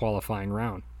down this qualifying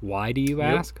round. Why, do you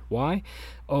ask? Why?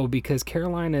 Oh, because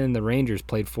Carolina and the Rangers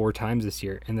played 4 times this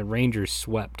year, and the Rangers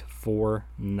swept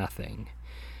 4-0.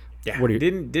 Yeah,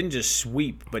 didn't just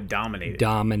sweep, but dominated.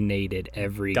 Dominated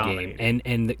every game.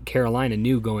 And Carolina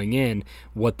knew going in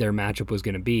what their matchup was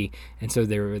going to be, and so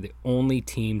they were the only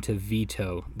team to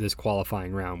veto this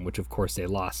qualifying round, which of course they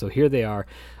lost. So here they are.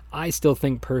 I still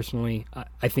think personally,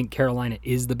 I think Carolina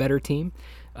is the better team.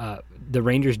 The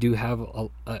Rangers do have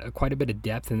quite a bit of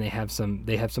depth, and they have some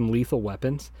lethal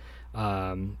weapons.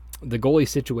 The goalie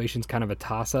situation's kind of a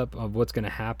toss-up of what's going to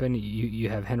happen. You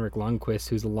have Henrik Lundqvist,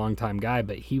 who's a longtime guy,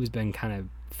 but he was been kind of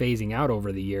phasing out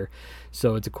over the year.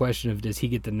 So it's a question of, does he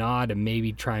get the nod and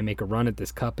maybe try and make a run at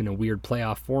this cup in a weird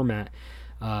playoff format?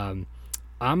 I'm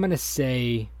going to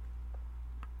say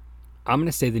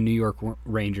the New York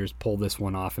Rangers pull this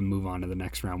one off and move on to the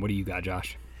next round. What do you got,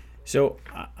 Josh? So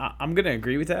I'm going to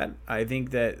agree with that. I think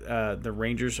that the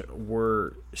Rangers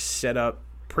were set up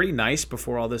pretty nice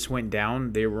before all this went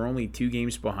down. They were only 2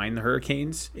 games behind the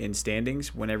Hurricanes in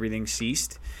standings when everything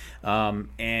ceased.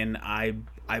 And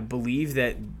I believe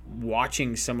that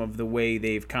watching some of the way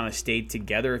they've kind of stayed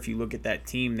together, if you look at that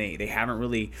team, they haven't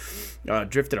really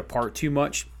drifted apart too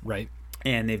much. Right.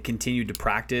 and they've continued to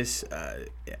practice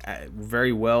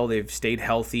very well. They've stayed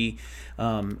healthy,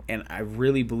 and I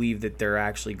really believe that they're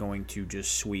actually going to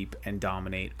just sweep and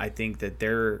dominate. I think that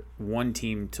they're one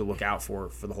team to look out for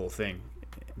the whole thing,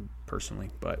 personally.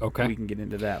 But we can get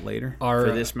into that later.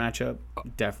 For this matchup,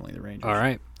 definitely the Rangers. All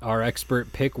right. Our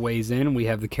expert pick weighs in. We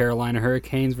have the Carolina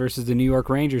Hurricanes versus the New York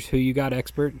Rangers. Who you got,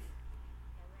 expert?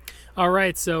 All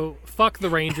right, so fuck the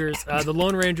Rangers. The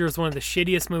Lone Ranger is one of the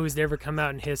shittiest movies to ever come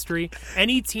out in history.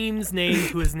 Any team's named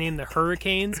who is named the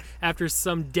Hurricanes after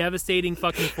some devastating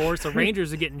fucking force, the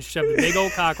Rangers are getting shoved a big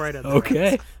old cock right up the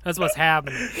face. That's what's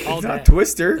happening all It's day. not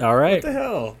Twister. All right. What the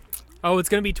hell? Oh, it's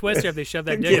going to be Twister if they shove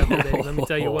that dick up their dick. Let me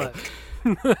tell you what.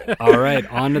 All right,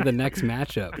 on to the next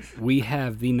matchup. We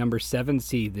have the number 7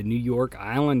 seed, the New York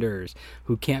Islanders,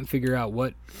 who can't figure out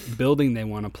what building they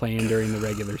want to play in during the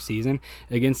regular season,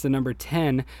 against the number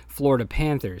 10 Florida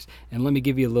Panthers. And let me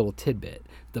give you a little tidbit.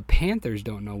 The Panthers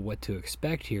don't know what to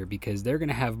expect here because they're going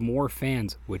to have more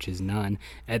fans, which is none,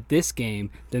 at this game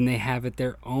than they have at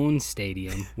their own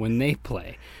stadium when they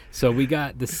play. So we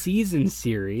got the season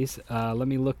series. Let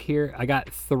me look here. I got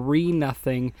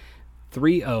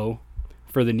 3-0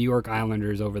 for the New York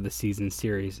Islanders over the season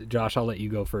series. Josh, I'll let you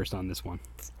go first on this one.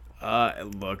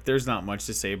 Look, there's not much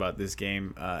to say about this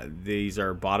game. These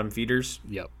are bottom feeders.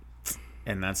 Yep.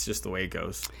 And that's just the way it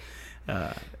goes.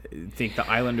 I think the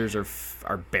Islanders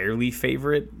are barely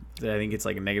favorite. I think it's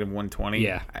like a negative 120.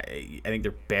 Yeah. I think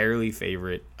they're barely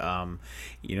favorite.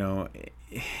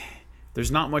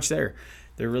 There's not much there.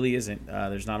 There really isn't.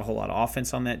 There's not a whole lot of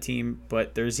offense on that team,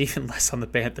 but there's even less on the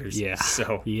Panthers. Yeah.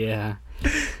 So yeah.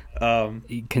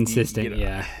 Consistent,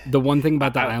 yeah. The one thing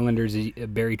about the Islanders is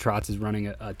Barry Trotz is running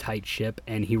a tight ship,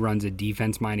 and he runs a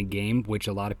defense-minded game, which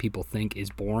a lot of people think is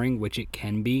boring, which it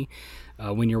can be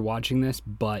when you're watching this,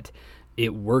 but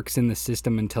it works in the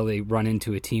system until they run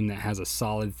into a team that has a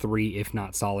solid 3, if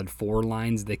not solid 4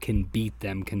 lines that can beat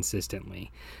them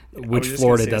consistently, which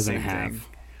Florida doesn't have.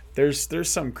 There's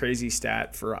some crazy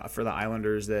stat for the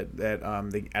Islanders that they,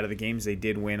 out of the games they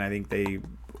did win, I think they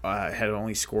had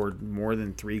only scored more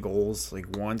than 3 goals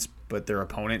like once, but their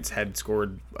opponents had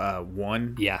scored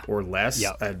 1 or less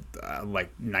like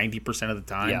 90% of the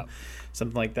time,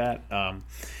 something like that.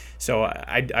 So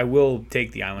I will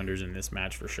take the Islanders in this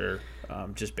match for sure,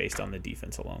 just based on the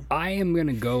defense alone. I am going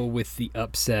to go with the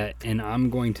upset, and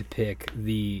I'm going to pick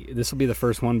this will be the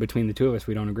first one between the two of us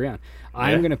we don't agree on.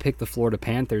 I'm going to pick the Florida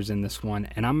Panthers in this one,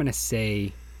 and I'm going to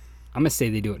say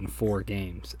they do it in 4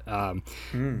 games.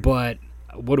 But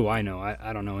what do I know?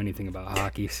 I don't know anything about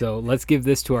hockey. So let's give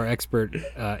this to our expert,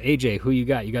 AJ. Who you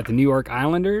got? You got the New York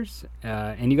Islanders,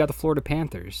 and you got the Florida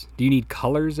Panthers. Do you need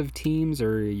colors of teams,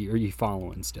 or are you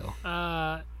following still?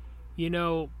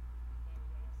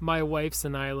 My wife's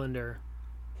an Islander.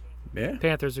 Yeah.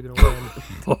 Panthers are going to win.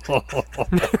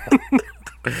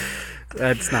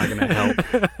 That's not going to help.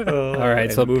 All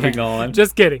right, so moving on.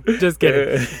 Just kidding.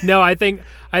 No, I think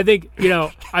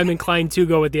I'm inclined to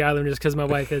go with the Islanders because my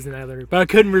wife is an Islander, but I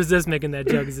couldn't resist making that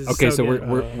joke. Okay, so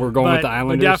we're going with the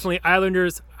Islanders. But definitely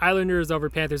Islanders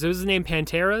over Panthers. It was named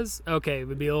Panteras. Okay, it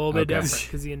would be a little bit different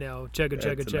because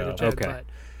chugga. Okay. But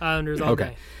Islanders all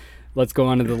day. Let's go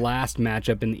on to the last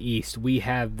matchup in the East. We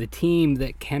have the team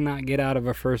that cannot get out of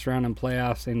a first round in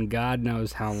playoffs in God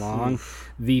knows how long,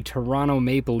 the Toronto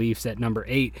Maple Leafs at number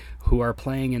 8, who are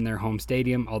playing in their home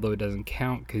stadium, although it doesn't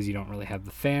count because you don't really have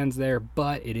the fans there,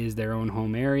 but it is their own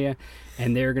home area,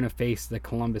 and they're going to face the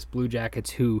Columbus Blue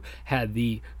Jackets, who had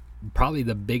probably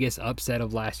the biggest upset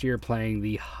of last year, playing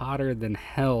the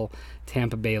hotter-than-hell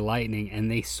Tampa Bay Lightning, and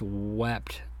they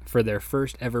swept for their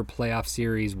first ever playoff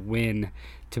series win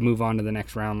to move on to the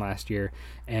next round last year.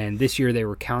 And this year they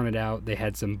were counted out. They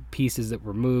had some pieces that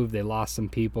were moved. They lost some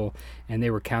people, and they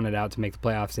were counted out to make the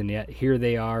playoffs. And yet here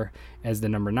they are as the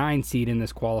number 9 seed in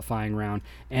this qualifying round,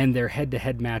 and their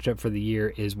head-to-head matchup for the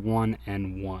year is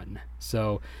 1-1.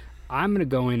 So I'm going to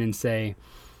go in and say,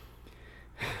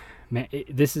 man,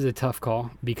 this is a tough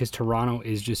call because Toronto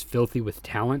is just filthy with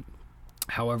talent.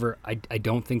 However, I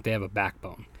don't think they have a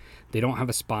backbone. They don't have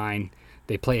a spine.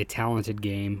 They play a talented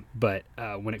game, but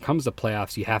when it comes to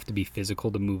playoffs, you have to be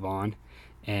physical to move on.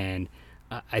 And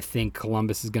I think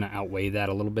Columbus is going to outweigh that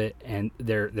a little bit. And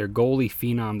their goalie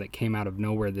phenom that came out of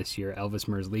nowhere this year, Elvis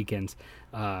Merzlikins,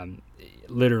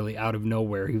 literally out of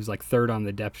nowhere. He was like 3rd on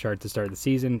the depth chart to start the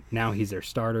season. Now he's their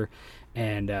starter.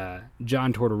 And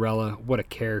John Tortorella, what a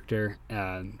character.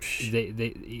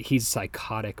 He's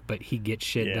psychotic, but he gets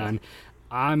shit done.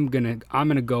 I'm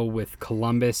gonna go with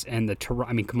Columbus and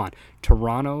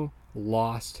Toronto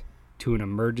lost to an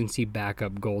emergency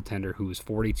backup goaltender who is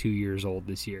 42 years old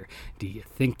this year. Do you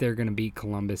think they're going to beat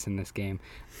Columbus in this game?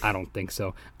 I don't think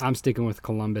so. I'm sticking with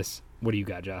Columbus. What do you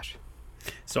got, Josh?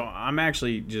 So I'm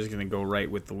actually just gonna go right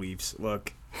with the Leafs.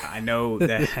 Look, I know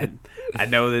that I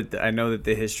know that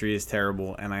the history is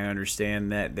terrible, and I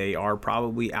understand that they are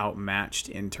probably outmatched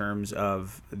in terms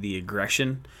of the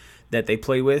aggression that they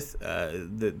play with.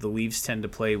 The Leafs tend to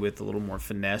play with a little more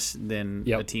finesse than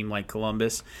a team like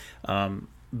Columbus.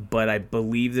 But I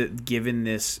believe that given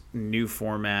this new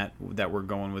format that we're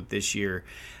going with this year,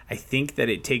 I think that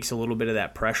it takes a little bit of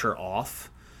that pressure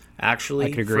off,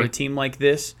 actually, for a team like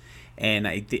this. And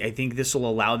I think this will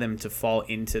allow them to fall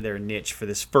into their niche for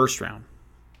this first round,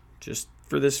 just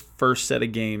for this first set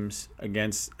of games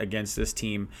against this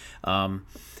team. I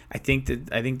think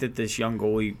that this young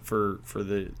goalie for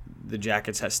the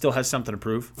Jackets still has something to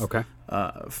prove. Okay.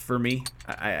 For me,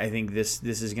 I think this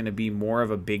is going to be more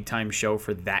of a big time show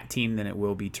for that team than it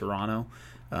will be Toronto.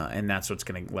 And that's what's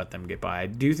going to let them get by. I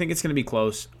do think it's going to be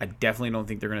close. I definitely don't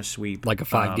think they're going to sweep. Like a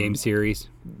 5-game series?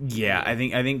 Yeah, I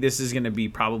think this is going to be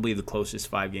probably the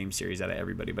closest 5-game series out of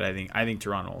everybody. But I think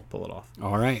Toronto will pull it off.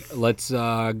 All right, let's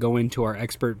go into our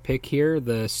expert pick here,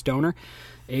 the Stoner.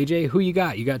 AJ, who you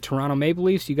got? You got Toronto Maple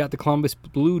Leafs. You got the Columbus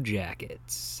Blue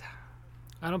Jackets.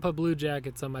 I don't put Blue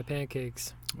Jackets on my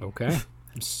pancakes. Okay.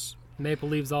 Maple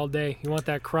Leaves all day. You want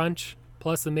that crunch?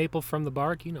 Plus the maple from the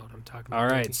bark, you know what I'm talking about. All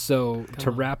right, so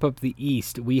to wrap up the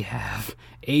East, we have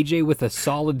AJ with a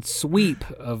solid sweep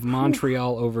of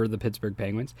Montreal over the Pittsburgh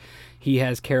Penguins. He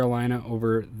has Carolina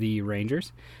over the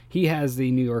Rangers. He has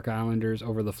the New York Islanders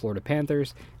over the Florida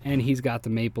Panthers. And he's got the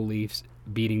Maple Leafs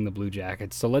beating the Blue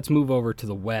Jackets. So let's move over to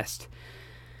the West.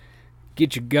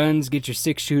 Get your guns, get your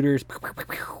 6-shooters.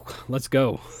 Let's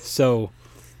go. So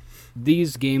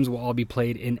these games will all be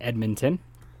played in Edmonton.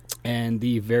 And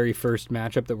the very first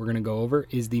matchup that we're going to go over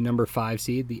is the number 5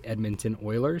 seed, the Edmonton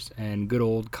Oilers, and good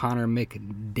old Connor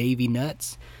McDavie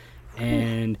Nuts.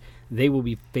 And they will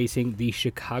be facing the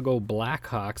Chicago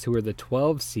Blackhawks, who are the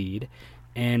 12 seed.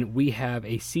 And we have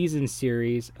a season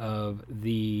series of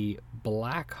the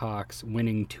Blackhawks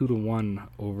winning 2-1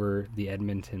 over the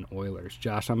Edmonton Oilers.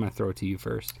 Josh, I'm going to throw it to you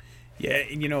first. Yeah,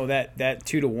 that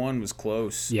 2-1 was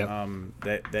close. Yep.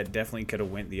 That definitely could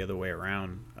have went the other way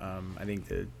around. I think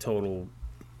the total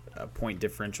point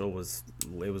differential was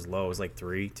low. It was like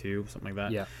 3-2, something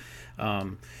like that. Yeah.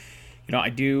 I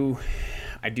do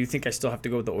think I still have to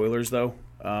go with the Oilers though.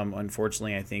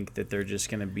 Unfortunately, I think that they're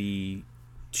just going to be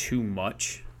too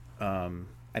much.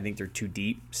 I think they're too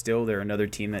deep still. They're another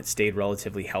team that stayed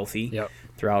relatively healthy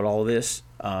throughout all of this,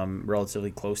 relatively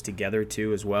close together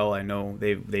too as well. I know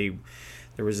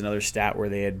there was another stat where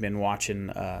they had been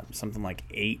watching something like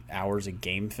 8 hours of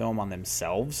game film on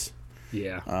themselves.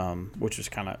 Yeah. Which was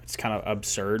kind of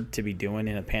absurd to be doing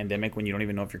in a pandemic when you don't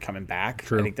even know if you're coming back.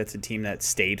 True. I think that's a team that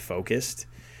stayed focused.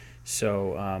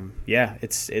 So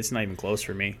it's not even close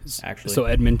for me actually. So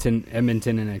Edmonton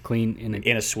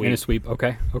in a sweep.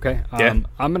 Okay. I'm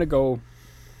gonna go.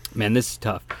 Man, this is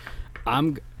tough.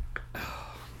 I'm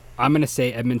gonna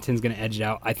say Edmonton's gonna edge it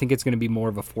out. I think it's gonna be more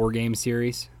of a 4-game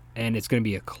series, and it's gonna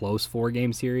be a close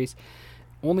 4-game series.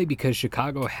 Only because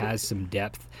Chicago has some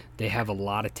depth. They have a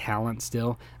lot of talent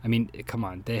still. I mean, come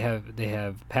on. They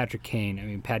have Patrick Kane. I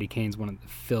mean, Patty Kane's one of the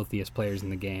filthiest players in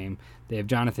the game. They have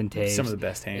Jonathan Toews. Some of the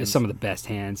best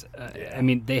hands. I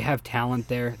mean, they have talent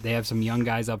there. They have some young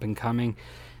guys up and coming.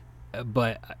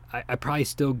 But I probably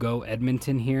still go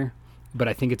Edmonton here. But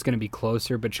I think it's going to be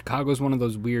closer. But Chicago's one of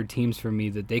those weird teams for me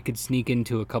that they could sneak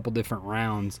into a couple different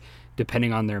rounds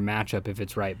depending on their matchup if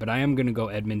it's right. But I am going to go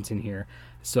Edmonton here.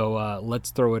 So let's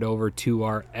throw it over to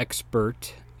our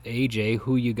expert, AJ.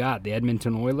 Who you got, the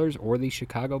Edmonton Oilers or the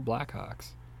Chicago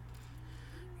Blackhawks?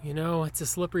 It's a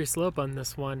slippery slope on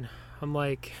this one. I'm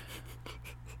like,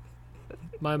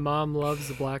 my mom loves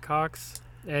the Blackhawks,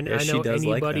 and I know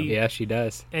anybody. Yeah, she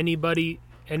does. Anybody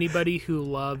who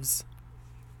loves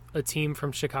a team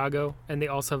from Chicago and they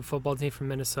also have a football team from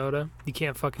Minnesota, you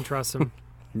can't fucking trust them.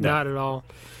 No. Not at all.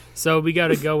 So we got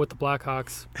to go with the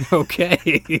Blackhawks.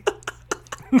 Okay.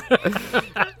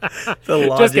 The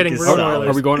logic Just kidding. is We're going solid. Oilers.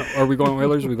 Are we going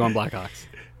Oilers or are we going Blackhawks?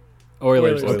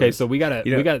 Oilers. Oilers. Okay, so we got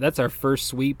that's our first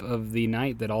sweep of the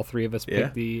night that all three of us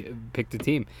picked the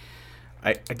team.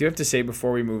 I do have to say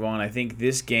before we move on, I think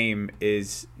this game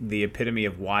is the epitome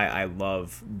of why I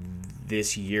love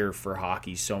this year for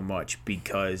hockey so much,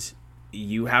 because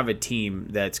you have a team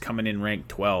that's coming in ranked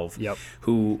 12 Yep.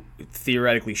 who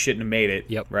theoretically shouldn't have made it,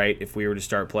 Yep. right, if we were to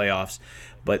start playoffs.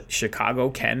 But Chicago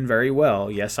can very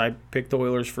well. Yes, I picked the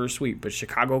Oilers for a sweep, but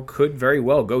Chicago could very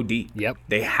well go deep. Yep.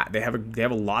 They have a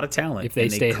lot of talent. If they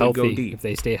and stay could healthy, go deep.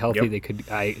 they could.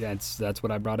 That's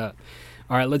what I brought up.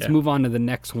 All right, let's move on to the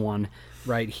next one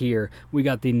right here. We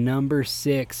got the number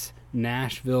 6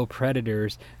 Nashville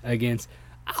Predators against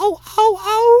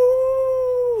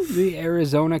the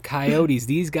Arizona Coyotes.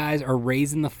 These guys are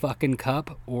raising the fucking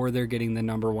cup, or they're getting the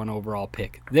number 1 overall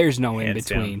pick. There's no in Hands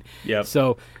between. down. Yep.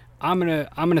 So I'm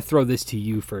gonna throw this to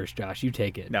you first, Josh. You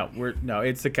take it. No,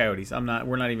 it's the Coyotes.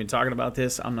 We're not even talking about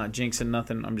this. I'm not jinxing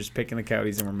nothing. I'm just picking the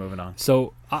Coyotes and we're moving on.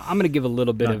 So I'm going to give a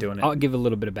little bit I'll give a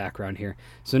little bit of background here.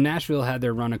 So Nashville had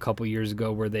their run a couple years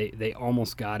ago where they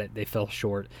almost got it. They fell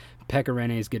short. Pekka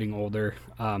Rinne is getting older.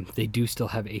 They do still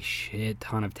have a shit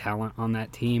ton of talent on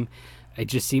that team. It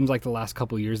just seems like the last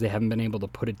couple of years they haven't been able to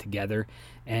put it together.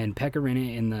 And Pekka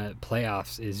Rinne in the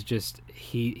playoffs is just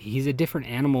he's a different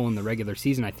animal in the regular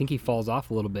season. I think he falls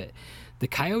off a little bit. The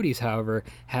Coyotes, however,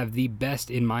 have the best,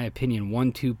 in my opinion,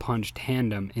 1-2 punch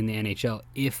tandem in the NHL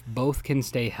if both can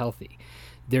stay healthy.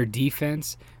 Their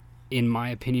defense, in my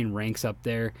opinion, ranks up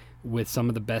there with some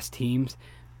of the best teams.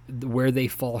 Where they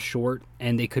fall short,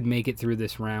 and they could make it through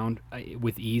this round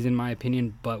with ease, in my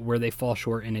opinion, but where they fall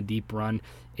short in a deep run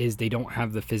is they don't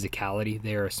have the physicality.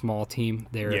 They're a small team.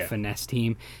 They're a finesse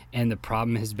team, and the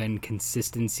problem has been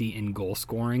consistency in goal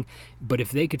scoring. But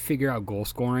if they could figure out goal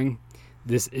scoring,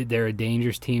 they're a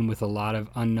dangerous team with a lot of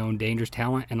unknown dangerous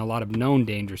talent and a lot of known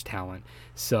dangerous talent.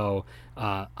 So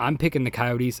I'm picking the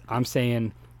Coyotes. I'm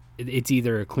saying it's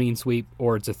either a clean sweep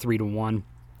or it's a 3-1.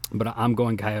 But I'm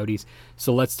going Coyotes.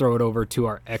 So let's throw it over to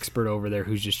our expert over there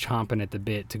who's just chomping at the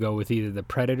bit to go with either the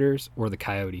Predators or the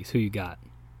Coyotes. Who you got?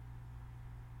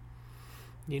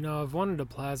 You know, I've wanted a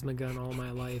plasma gun all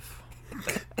my life.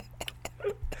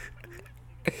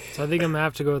 So I think I'm going to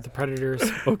have to go with the Predators.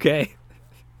 Okay.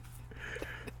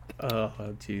 Oh,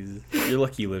 Jesus. You're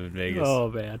lucky you live in Vegas. Oh,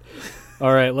 man.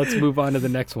 All right, let's move on to the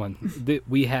next one.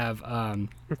 We have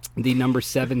the number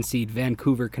 7 seed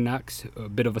Vancouver Canucks, a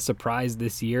bit of a surprise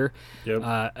this year,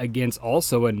 against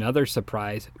also another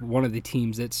surprise, one of the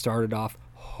teams that started off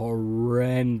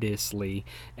horrendously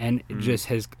and just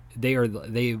has they were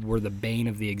the bane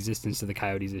of the existence of the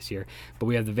Coyotes this year. But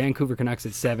we have the Vancouver Canucks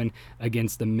at 7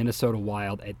 against the Minnesota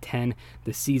Wild at 10.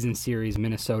 The season series,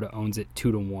 Minnesota owns it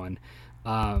 2-1.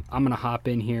 I'm gonna hop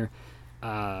in here.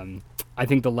 I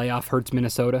think the layoff hurts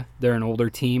Minnesota. They're an older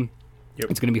team.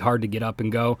 It's going to be hard to get up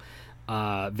and go.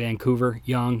 Vancouver,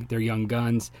 young. They're young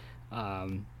guns.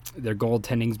 Their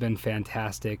goaltending's been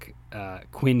fantastic.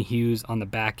 Quinn Hughes on the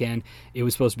back end. It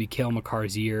was supposed to be Cale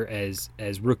Makar's year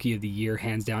as Rookie of the Year,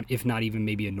 hands down, if not even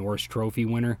maybe a Norris Trophy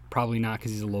winner. Probably not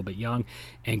because he's a little bit young.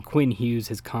 And Quinn Hughes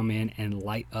has come in and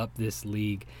light up this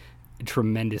league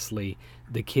tremendously.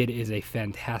 The kid is a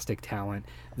fantastic talent.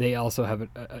 They also have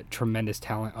a tremendous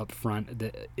talent up front.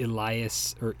 The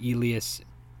Elias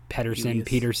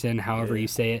Peterson, however you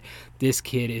say it. This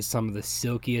kid is some of the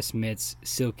silkiest mitts,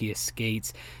 silkiest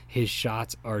skates. His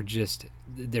shots are just,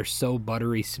 they're so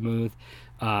buttery smooth.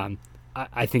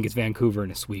 I think it's Vancouver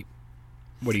in a sweep.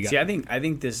 What do you got? See, I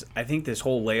think this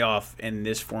whole layoff and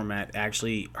this format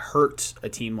actually hurts a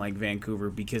team like Vancouver,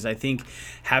 because I think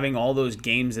having all those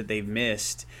games that they've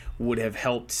missed would have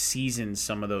helped season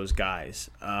some of those guys.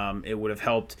 It would have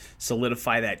helped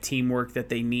solidify that teamwork that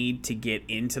they need to get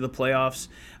into the playoffs.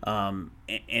 And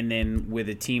then with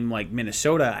a team like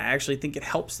Minnesota, I actually think it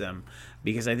helps them,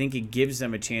 because I think it gives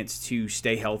them a chance to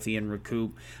stay healthy and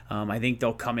recoup. I think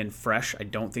they'll come in fresh. I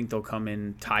don't think they'll come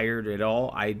in tired at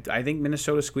all. I think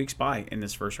Minnesota squeaks by in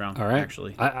this first round. All right.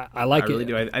 Actually, I like it. I really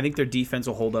do. I think their defense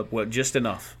will hold up just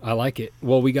enough. I like it.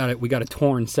 Well, we got a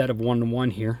torn set of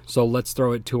 1-1 here, so let's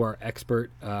throw it to our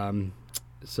expert.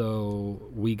 So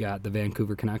we got the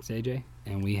Vancouver Canucks, AJ,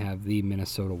 and we have the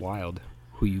Minnesota Wild.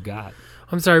 Who you got?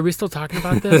 I'm sorry, are we still talking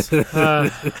about this?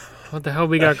 What the hell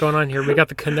we got going on here? We got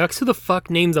the Canucks. Who the fuck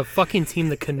names a fucking team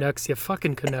the Canucks? You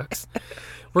fucking Canucks.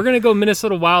 We're going to go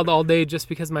Minnesota Wild all day just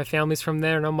because my family's from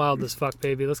there, and I'm wild as fuck,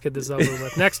 baby. Let's get this over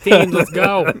with. Next team, let's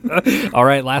go. All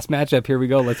right, last matchup. Here we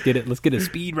go. Let's get it. Let's get a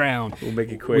speed round. We'll make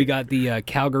it quick. We got the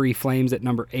Calgary Flames at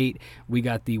number 8. We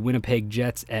got the Winnipeg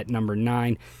Jets at number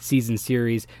 9. Season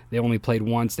series. They only played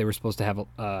once. They were supposed to have,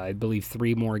 I believe,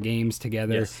 3 more games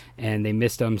together, and they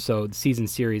missed them. So the season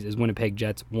series is Winnipeg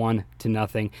Jets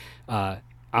 1-0.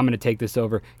 I'm going to take this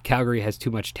over. Calgary has too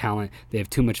much talent. They have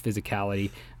too much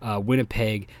physicality.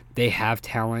 Winnipeg, they have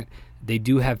talent. They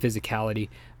do have physicality.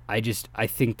 I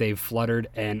think they've fluttered,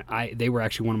 and they were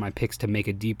actually one of my picks to make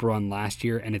a deep run last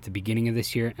year and at the beginning of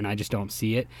this year, and I just don't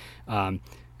see it.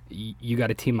 You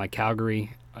got a team like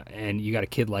Calgary, and you got a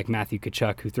kid like Matthew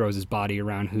Tkachuk who throws his body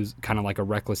around, who's kind of like a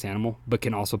reckless animal, but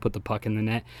can also put the puck in the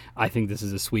net. I think this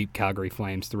is a sweep. Calgary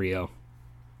Flames 3-0.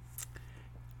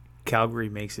 Calgary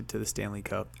makes it to the Stanley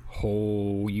Cup.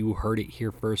 Oh, you heard it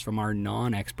here first from our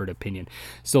non-expert opinion.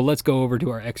 So let's go over to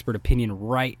our expert opinion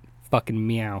right fucking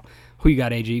meow. Who you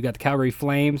got, AJ? You got the Calgary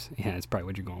Flames. Yeah, that's probably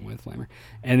what you're going with, Flamer.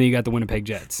 And then you got the Winnipeg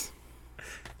Jets.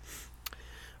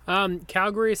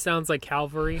 Calgary sounds like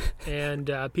cavalry, and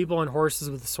people on horses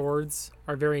with swords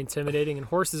are very intimidating, and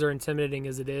horses are intimidating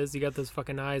as it is. You got those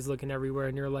fucking eyes looking everywhere,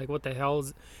 and you're like, what the hell?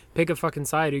 Pick a fucking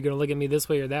side. Are you going to look at me this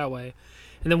way or that way?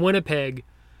 And then Winnipeg.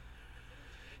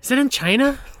 Is it in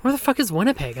China? Where the fuck is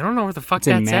Winnipeg? I don't know where the fuck It's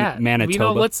that's in at.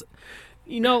 Manitoba.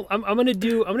 I'm gonna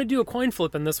do a coin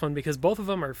flip in this one because both of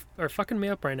them are fucking me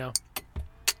up right now.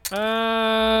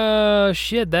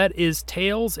 Shit, that is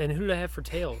tails, and who did I have for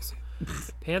tails?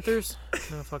 Panthers?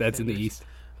 No, fuck That's in the Panthers.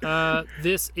 East.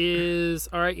 This is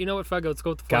all right. You know what? Fuck it. Let's go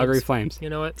with the Flames. Calgary Flames.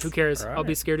 You know what? Who cares? All I'll be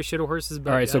right. scared of shit of horses.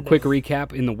 But All right, so goddamn. quick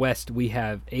recap. In the West, we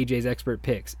have AJ's expert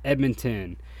picks,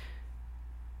 Edmonton,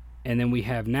 and then we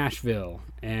have Nashville,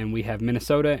 and we have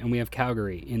Minnesota, and we have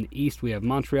Calgary. In the East, we have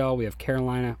Montreal, we have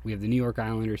Carolina, we have the New York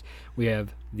Islanders, we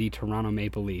have the Toronto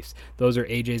Maple Leafs. Those are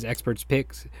AJ's expert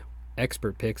picks,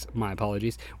 my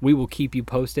apologies. We will keep you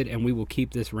posted, and we will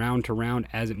keep this round to round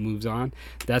as it moves on.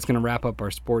 That's going to wrap up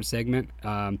our sports segment.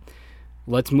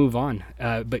 Let's move on,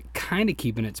 but kind of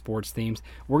keeping it sports themes.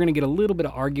 We're going to get a little bit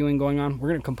of arguing going on. We're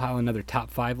going to compile another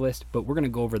top 5 list, but we're going to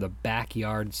go over the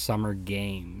backyard summer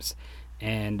games.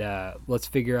 And let's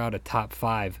figure out a top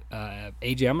 5.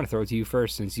 AJ, I'm going to throw it to you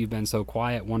first since you've been so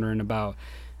quiet, wondering about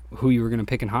who you were going to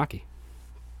pick in hockey.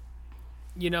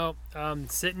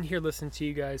 Sitting here listening to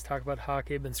you guys talk about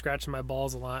hockey, I've been scratching my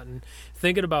balls a lot and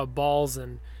thinking about balls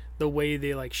and the way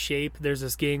they like shape. There's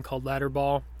this game called ladder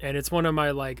ball, and it's one of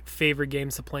my like favorite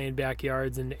games to play in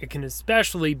backyards, and it can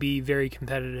especially be very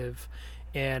competitive.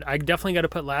 And I definitely got to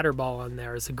put ladder ball on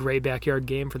there. It's a great backyard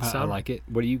game for the summer. I like it.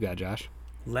 What do you got, Josh?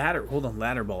 Ladder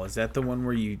ball. Is that the one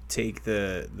where you take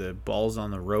the balls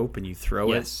on the rope and you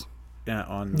throw Yes. it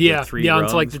on the 3 rungs?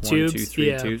 onto like the 1, tubes. 2, 3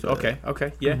 Yeah. tubes.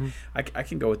 Okay, yeah, I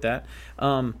can go with that.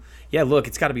 Yeah, look,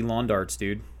 it's got to be lawn darts,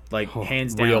 dude. Like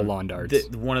hands down, real lawn darts.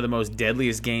 One of the most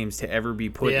deadliest games to ever be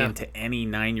put Yeah. into any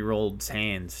 9-year-old's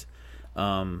hands.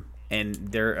 And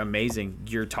they're amazing.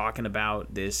 You're talking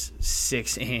about this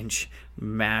 6-inch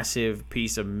massive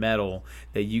piece of metal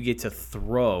that you get to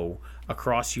throw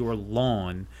across your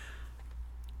lawn,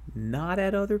 not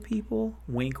at other people.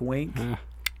 Wink, wink.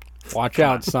 Watch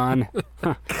out, son.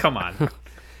 Come on.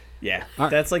 Yeah,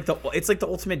 that's like it's like the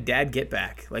ultimate dad get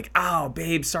back. Like, oh,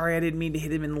 babe, sorry, I didn't mean to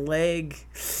hit him in the leg.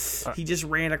 He just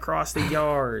ran across the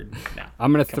yard. No,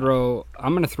 I'm gonna throw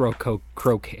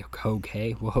croquet.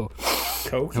 Whoa.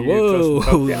 Coke. You Whoa, throw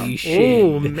some Coke down? holy shit.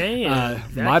 Oh man,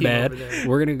 My Vacuum bad. over there.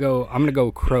 I'm gonna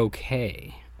go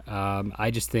croquet.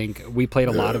 I just think we played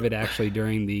a lot of it actually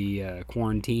during the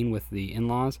quarantine with the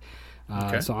in-laws.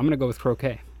 Okay. So I'm gonna go with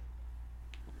croquet.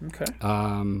 Okay.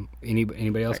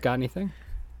 Anybody else got anything?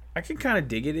 I can kind of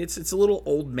dig it. It's a little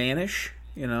old manish,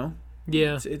 you know.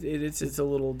 Yeah. It's a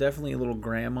little, definitely a little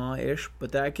grandma-ish,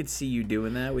 but I could see you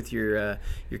doing that with your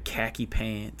khaki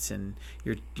pants and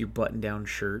your button-down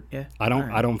shirt. Yeah. I don't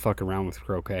All right. fuck around with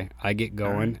croquet. I get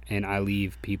going and I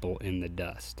leave people in the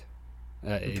dust.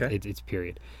 Okay. It's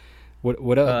period.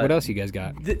 What else you guys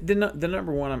got? The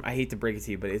number one, I hate to break it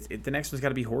to you, but the next one's got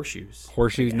to be horseshoes.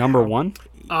 Horseshoes number 1.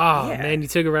 Oh Yeah. man, you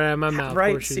took it right out of my mouth.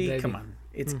 Right? Horseshoes, See, baby. come on.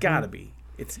 It's got to be.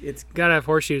 It's Gotta have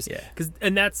horseshoes. Yeah.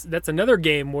 And that's another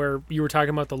game where you were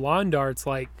talking about the lawn darts.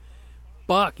 Like,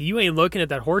 fuck, you ain't looking at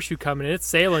that horseshoe coming and it's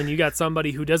sailing. You got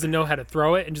somebody who doesn't know how to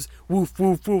throw it and just woof,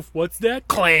 woof, woof. What's that?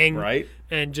 Clang. right.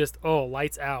 And just,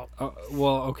 lights out.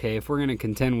 Well, okay, if we're going to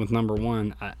contend with number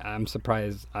 1, I'm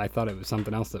surprised. I thought it was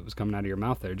something else that was coming out of your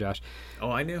mouth there, Josh. Oh,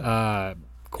 I knew.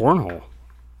 Cornhole.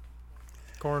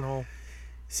 Cornhole.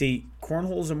 See,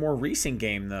 cornhole's a more recent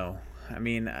game, though. I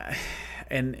mean,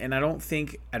 and I don't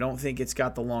think it's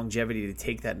got the longevity to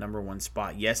take that number 1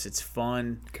 spot. Yes, it's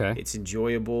fun. Okay. It's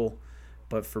enjoyable,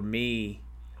 but for me,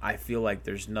 I feel like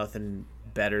there's nothing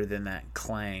better than that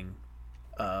clang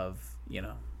of,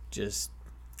 just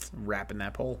wrapping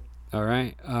that pole. All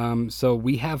right. So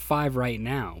we have 5 right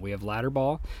now. We have ladder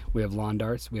ball, we have lawn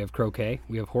darts, we have croquet,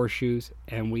 we have horseshoes,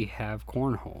 and we have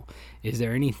cornhole. Is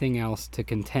there anything else to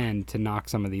contend to knock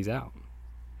some of these out?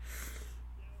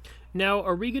 Now,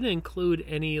 are we going to include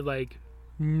any, like,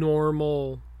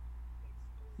 normal,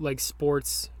 like,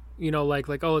 sports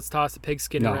like oh, let's toss a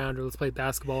pigskin No. around or let's play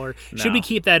basketball, or should No. we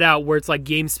keep that out where it's like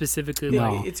game specifically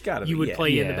No. like It's gotta you be, would yeah.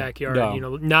 play in the Yeah. backyard,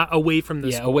 No. not away from the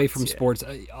Yeah, sports. away from yeah. sports,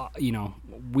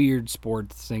 weird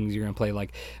sports things you're gonna play.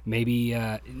 Like maybe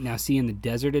now, see, in the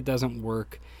desert it doesn't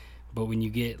work, but when you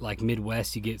get like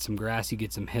Midwest, you get some grass, you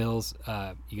get some hills.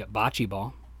 You got bocce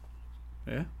ball.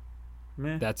 Yeah.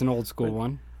 Meh. That's an old school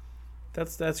one. That.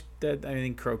 I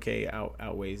think croquet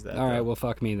outweighs that. All right, though. well,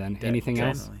 fuck me then. Anything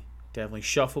else? Definitely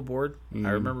shuffleboard.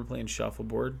 I remember playing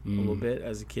shuffleboard a little bit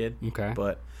as a kid. Okay.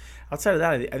 But outside of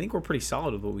that, I think we're pretty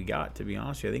solid with what we got. To be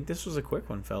honest with you, I think this was a quick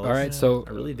one, fellas. All right, so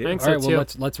I really do. Thanks. all right, So well,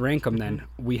 too. let's rank them then.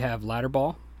 We have ladder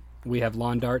ball, we have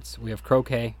lawn darts, we have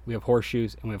croquet, we have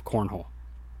horseshoes, and we have cornhole.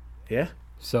 Yeah.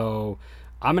 So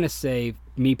I'm gonna say,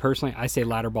 me personally, I say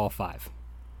ladder ball 5.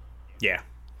 Yeah.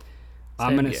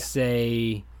 I'm gonna yeah.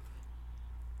 say,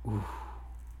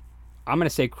 I'm gonna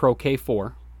say croquet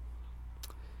 4,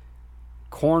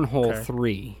 cornhole Okay.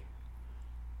 3,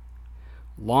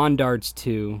 lawn darts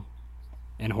 2,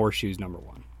 and horseshoes number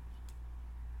 1.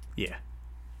 Yeah.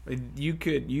 You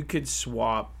could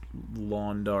swap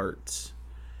lawn darts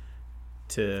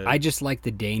to. I just like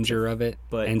the danger of it,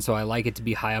 But- and so I like it to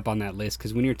be high up on that list,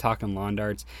 because when you're talking lawn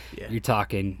darts, Yeah. you're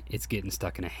talking it's getting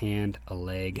stuck in a hand, a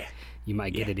leg, Yeah. you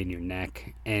might get Yeah. it in your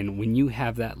neck, and when you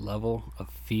have that level of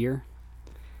fear,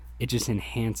 it just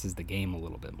enhances the game a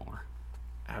little bit more.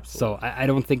 Absolutely. So I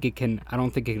don't think it can. I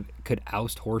don't think it could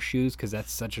oust horseshoes, because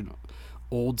that's such an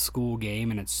old school game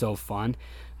and it's so fun.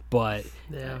 But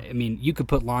Yeah. I mean, you could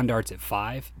put lawn darts at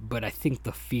 5, but I think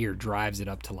the fear drives it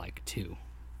up to like 2,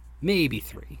 maybe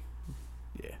 3.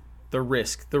 Yeah. The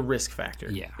risk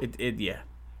factor. Yeah. Yeah.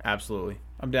 Absolutely.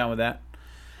 I'm down with that.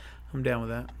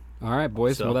 All right,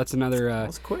 boys. So, well, that's another. that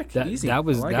was quick, That easy. that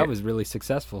was I like that it. was really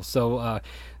successful. So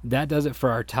that does it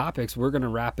for our topics. We're gonna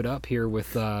wrap it up here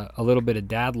with a little bit of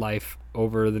dad life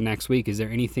over the next week. Is there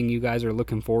anything you guys are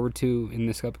looking forward to in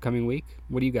this upcoming week?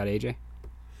 What do you got, AJ?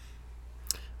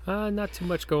 Not too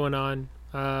much going on.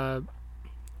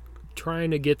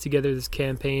 Trying to get together this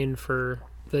campaign for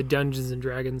the Dungeons and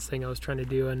Dragons thing I was trying to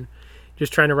do, and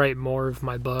just trying to write more of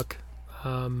my book.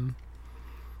 I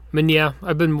mean, yeah,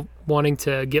 I've been wanting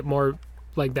to get more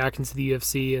like back into the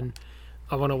UFC, and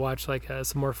I want to watch like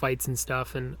some more fights and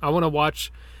stuff, and I want to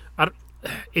watch.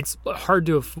 It's hard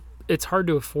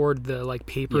to afford the like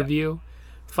pay-per-view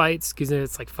fights, because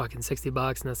it's like fucking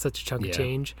 $60 and that's such a chunk Yeah. of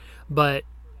change. But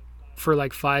for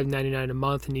like $5.99 a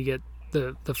month, and you get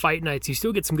the fight nights, you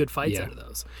still get some good fights Yeah. out of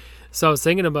those. So I was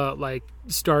thinking about like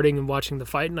starting and watching the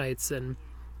fight nights and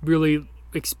really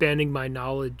expanding my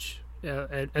knowledge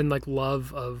and like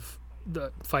love of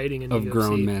the fighting in Of UFC.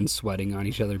 grown men sweating on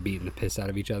each other, beating the piss out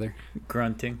of each other.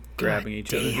 Grunting, grabbing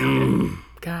each other.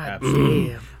 God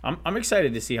Absolutely. damn. I'm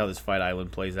excited to see how this Fight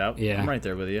Island plays out. Yeah. I'm right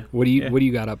there with you. What do you Yeah. What do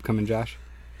you got upcoming, Josh?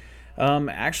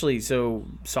 Actually, so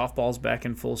softball's back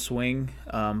in full swing.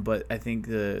 But I think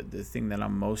the thing that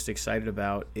I'm most excited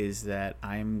about is that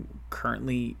I'm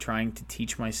currently trying to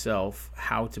teach myself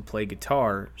how to play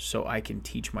guitar so I can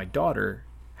teach my daughter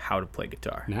how to play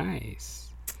guitar.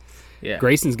 Nice. Yeah.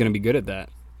 Grayson's gonna be good at that.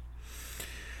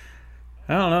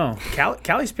 I don't know.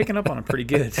 Callie's picking up on it pretty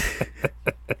good.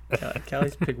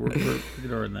 Callie's we're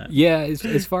ignoring that. Yeah,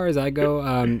 as far as I go,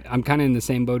 I'm kind of in the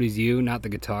same boat as you. Not the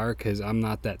guitar, because I'm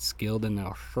not that skilled in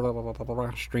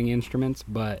the string instruments.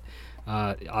 But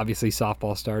obviously,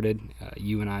 softball started.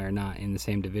 You and I are not in the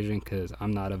same division, because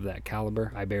I'm not of that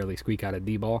caliber. I barely squeak out a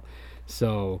D-ball.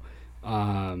 So,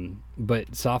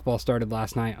 but softball started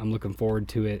last night. I'm looking forward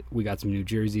to it. We got some new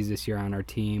jerseys this year on our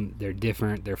team. They're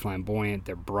different. They're flamboyant.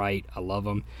 They're bright. I love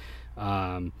them.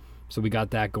 So we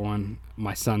got that going.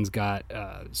 My son's got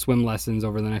swim lessons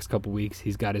over the next couple weeks.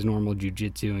 He's got his normal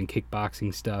jiu-jitsu and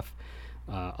kickboxing stuff,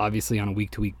 obviously on a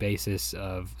week-to-week basis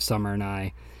of Summer and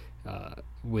I,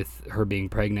 with her being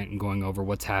pregnant and going over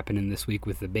what's happening this week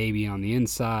with the baby on the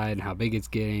inside and how big it's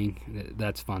getting.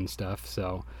 That's fun stuff.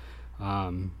 So,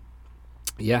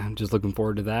 yeah, just looking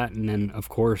forward to that. And then, of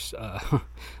course,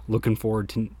 looking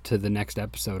forward to the next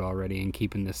episode already and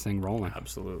keeping this thing rolling.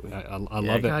 Absolutely. I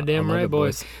love it. Goddamn I love right, it,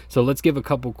 boys. So let's give a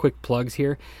couple quick plugs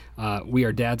here. We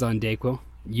are Dads on Dayquill.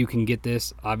 You can get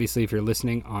this, obviously, if you're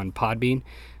listening on Podbean,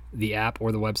 the app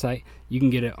or the website. You can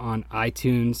get it on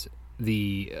iTunes,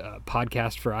 the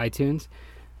podcast for iTunes.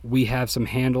 We have some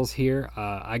handles here.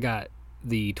 I got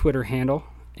the Twitter handle,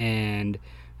 and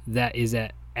that is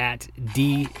at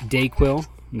 @DDayquill.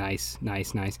 Nice.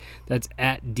 That's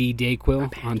at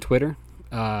 @DDayquill on Twitter.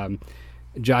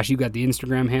 Josh, you got the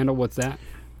Instagram handle. What's that?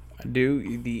 I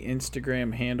do. The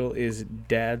Instagram handle is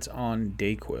Dads on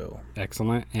Dayquill.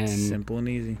 Excellent. And Simple and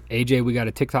easy. AJ, we got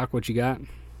a TikTok. What you got?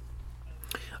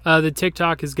 The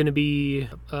TikTok is going to be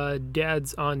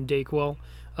Dads on Dayquill.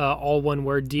 All one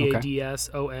word,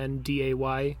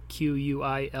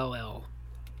 DADSONDAYQUILL.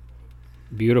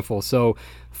 Beautiful. So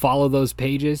follow those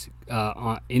pages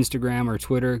on Instagram or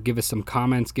Twitter. Give us some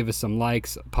comments. Give us some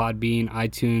likes. Podbean,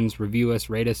 iTunes. Review us.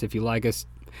 Rate us if you like us.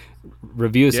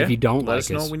 Review us if you don't let like us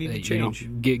know us. we need to change.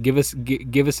 Give us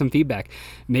some feedback.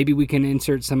 Maybe we can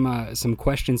insert some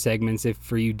question segments if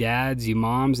for you dads, you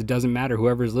moms. It doesn't matter.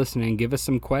 Whoever's listening, give us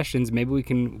some questions. Maybe we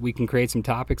can create some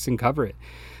topics and cover it.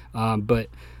 But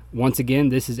once again,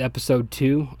 this is episode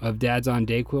 2 of Dads on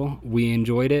Dayquill. We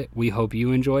enjoyed it. We hope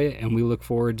you enjoy it, and we look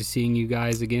forward to seeing you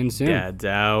guys again soon. Dads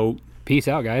out. Peace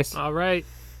out, guys. All right.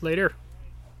 Later.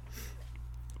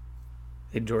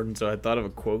 Hey, Jordan, so I thought of a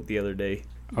quote the other day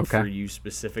Okay. for you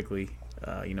specifically,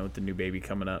 with the new baby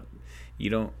coming up. You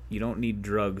don't need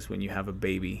drugs when you have a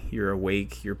baby. You're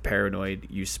awake, you're paranoid,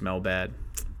 you smell bad.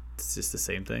 It's just the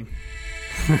same thing.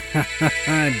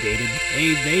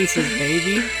 Day-to-day basis,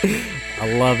 baby.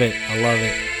 I love it.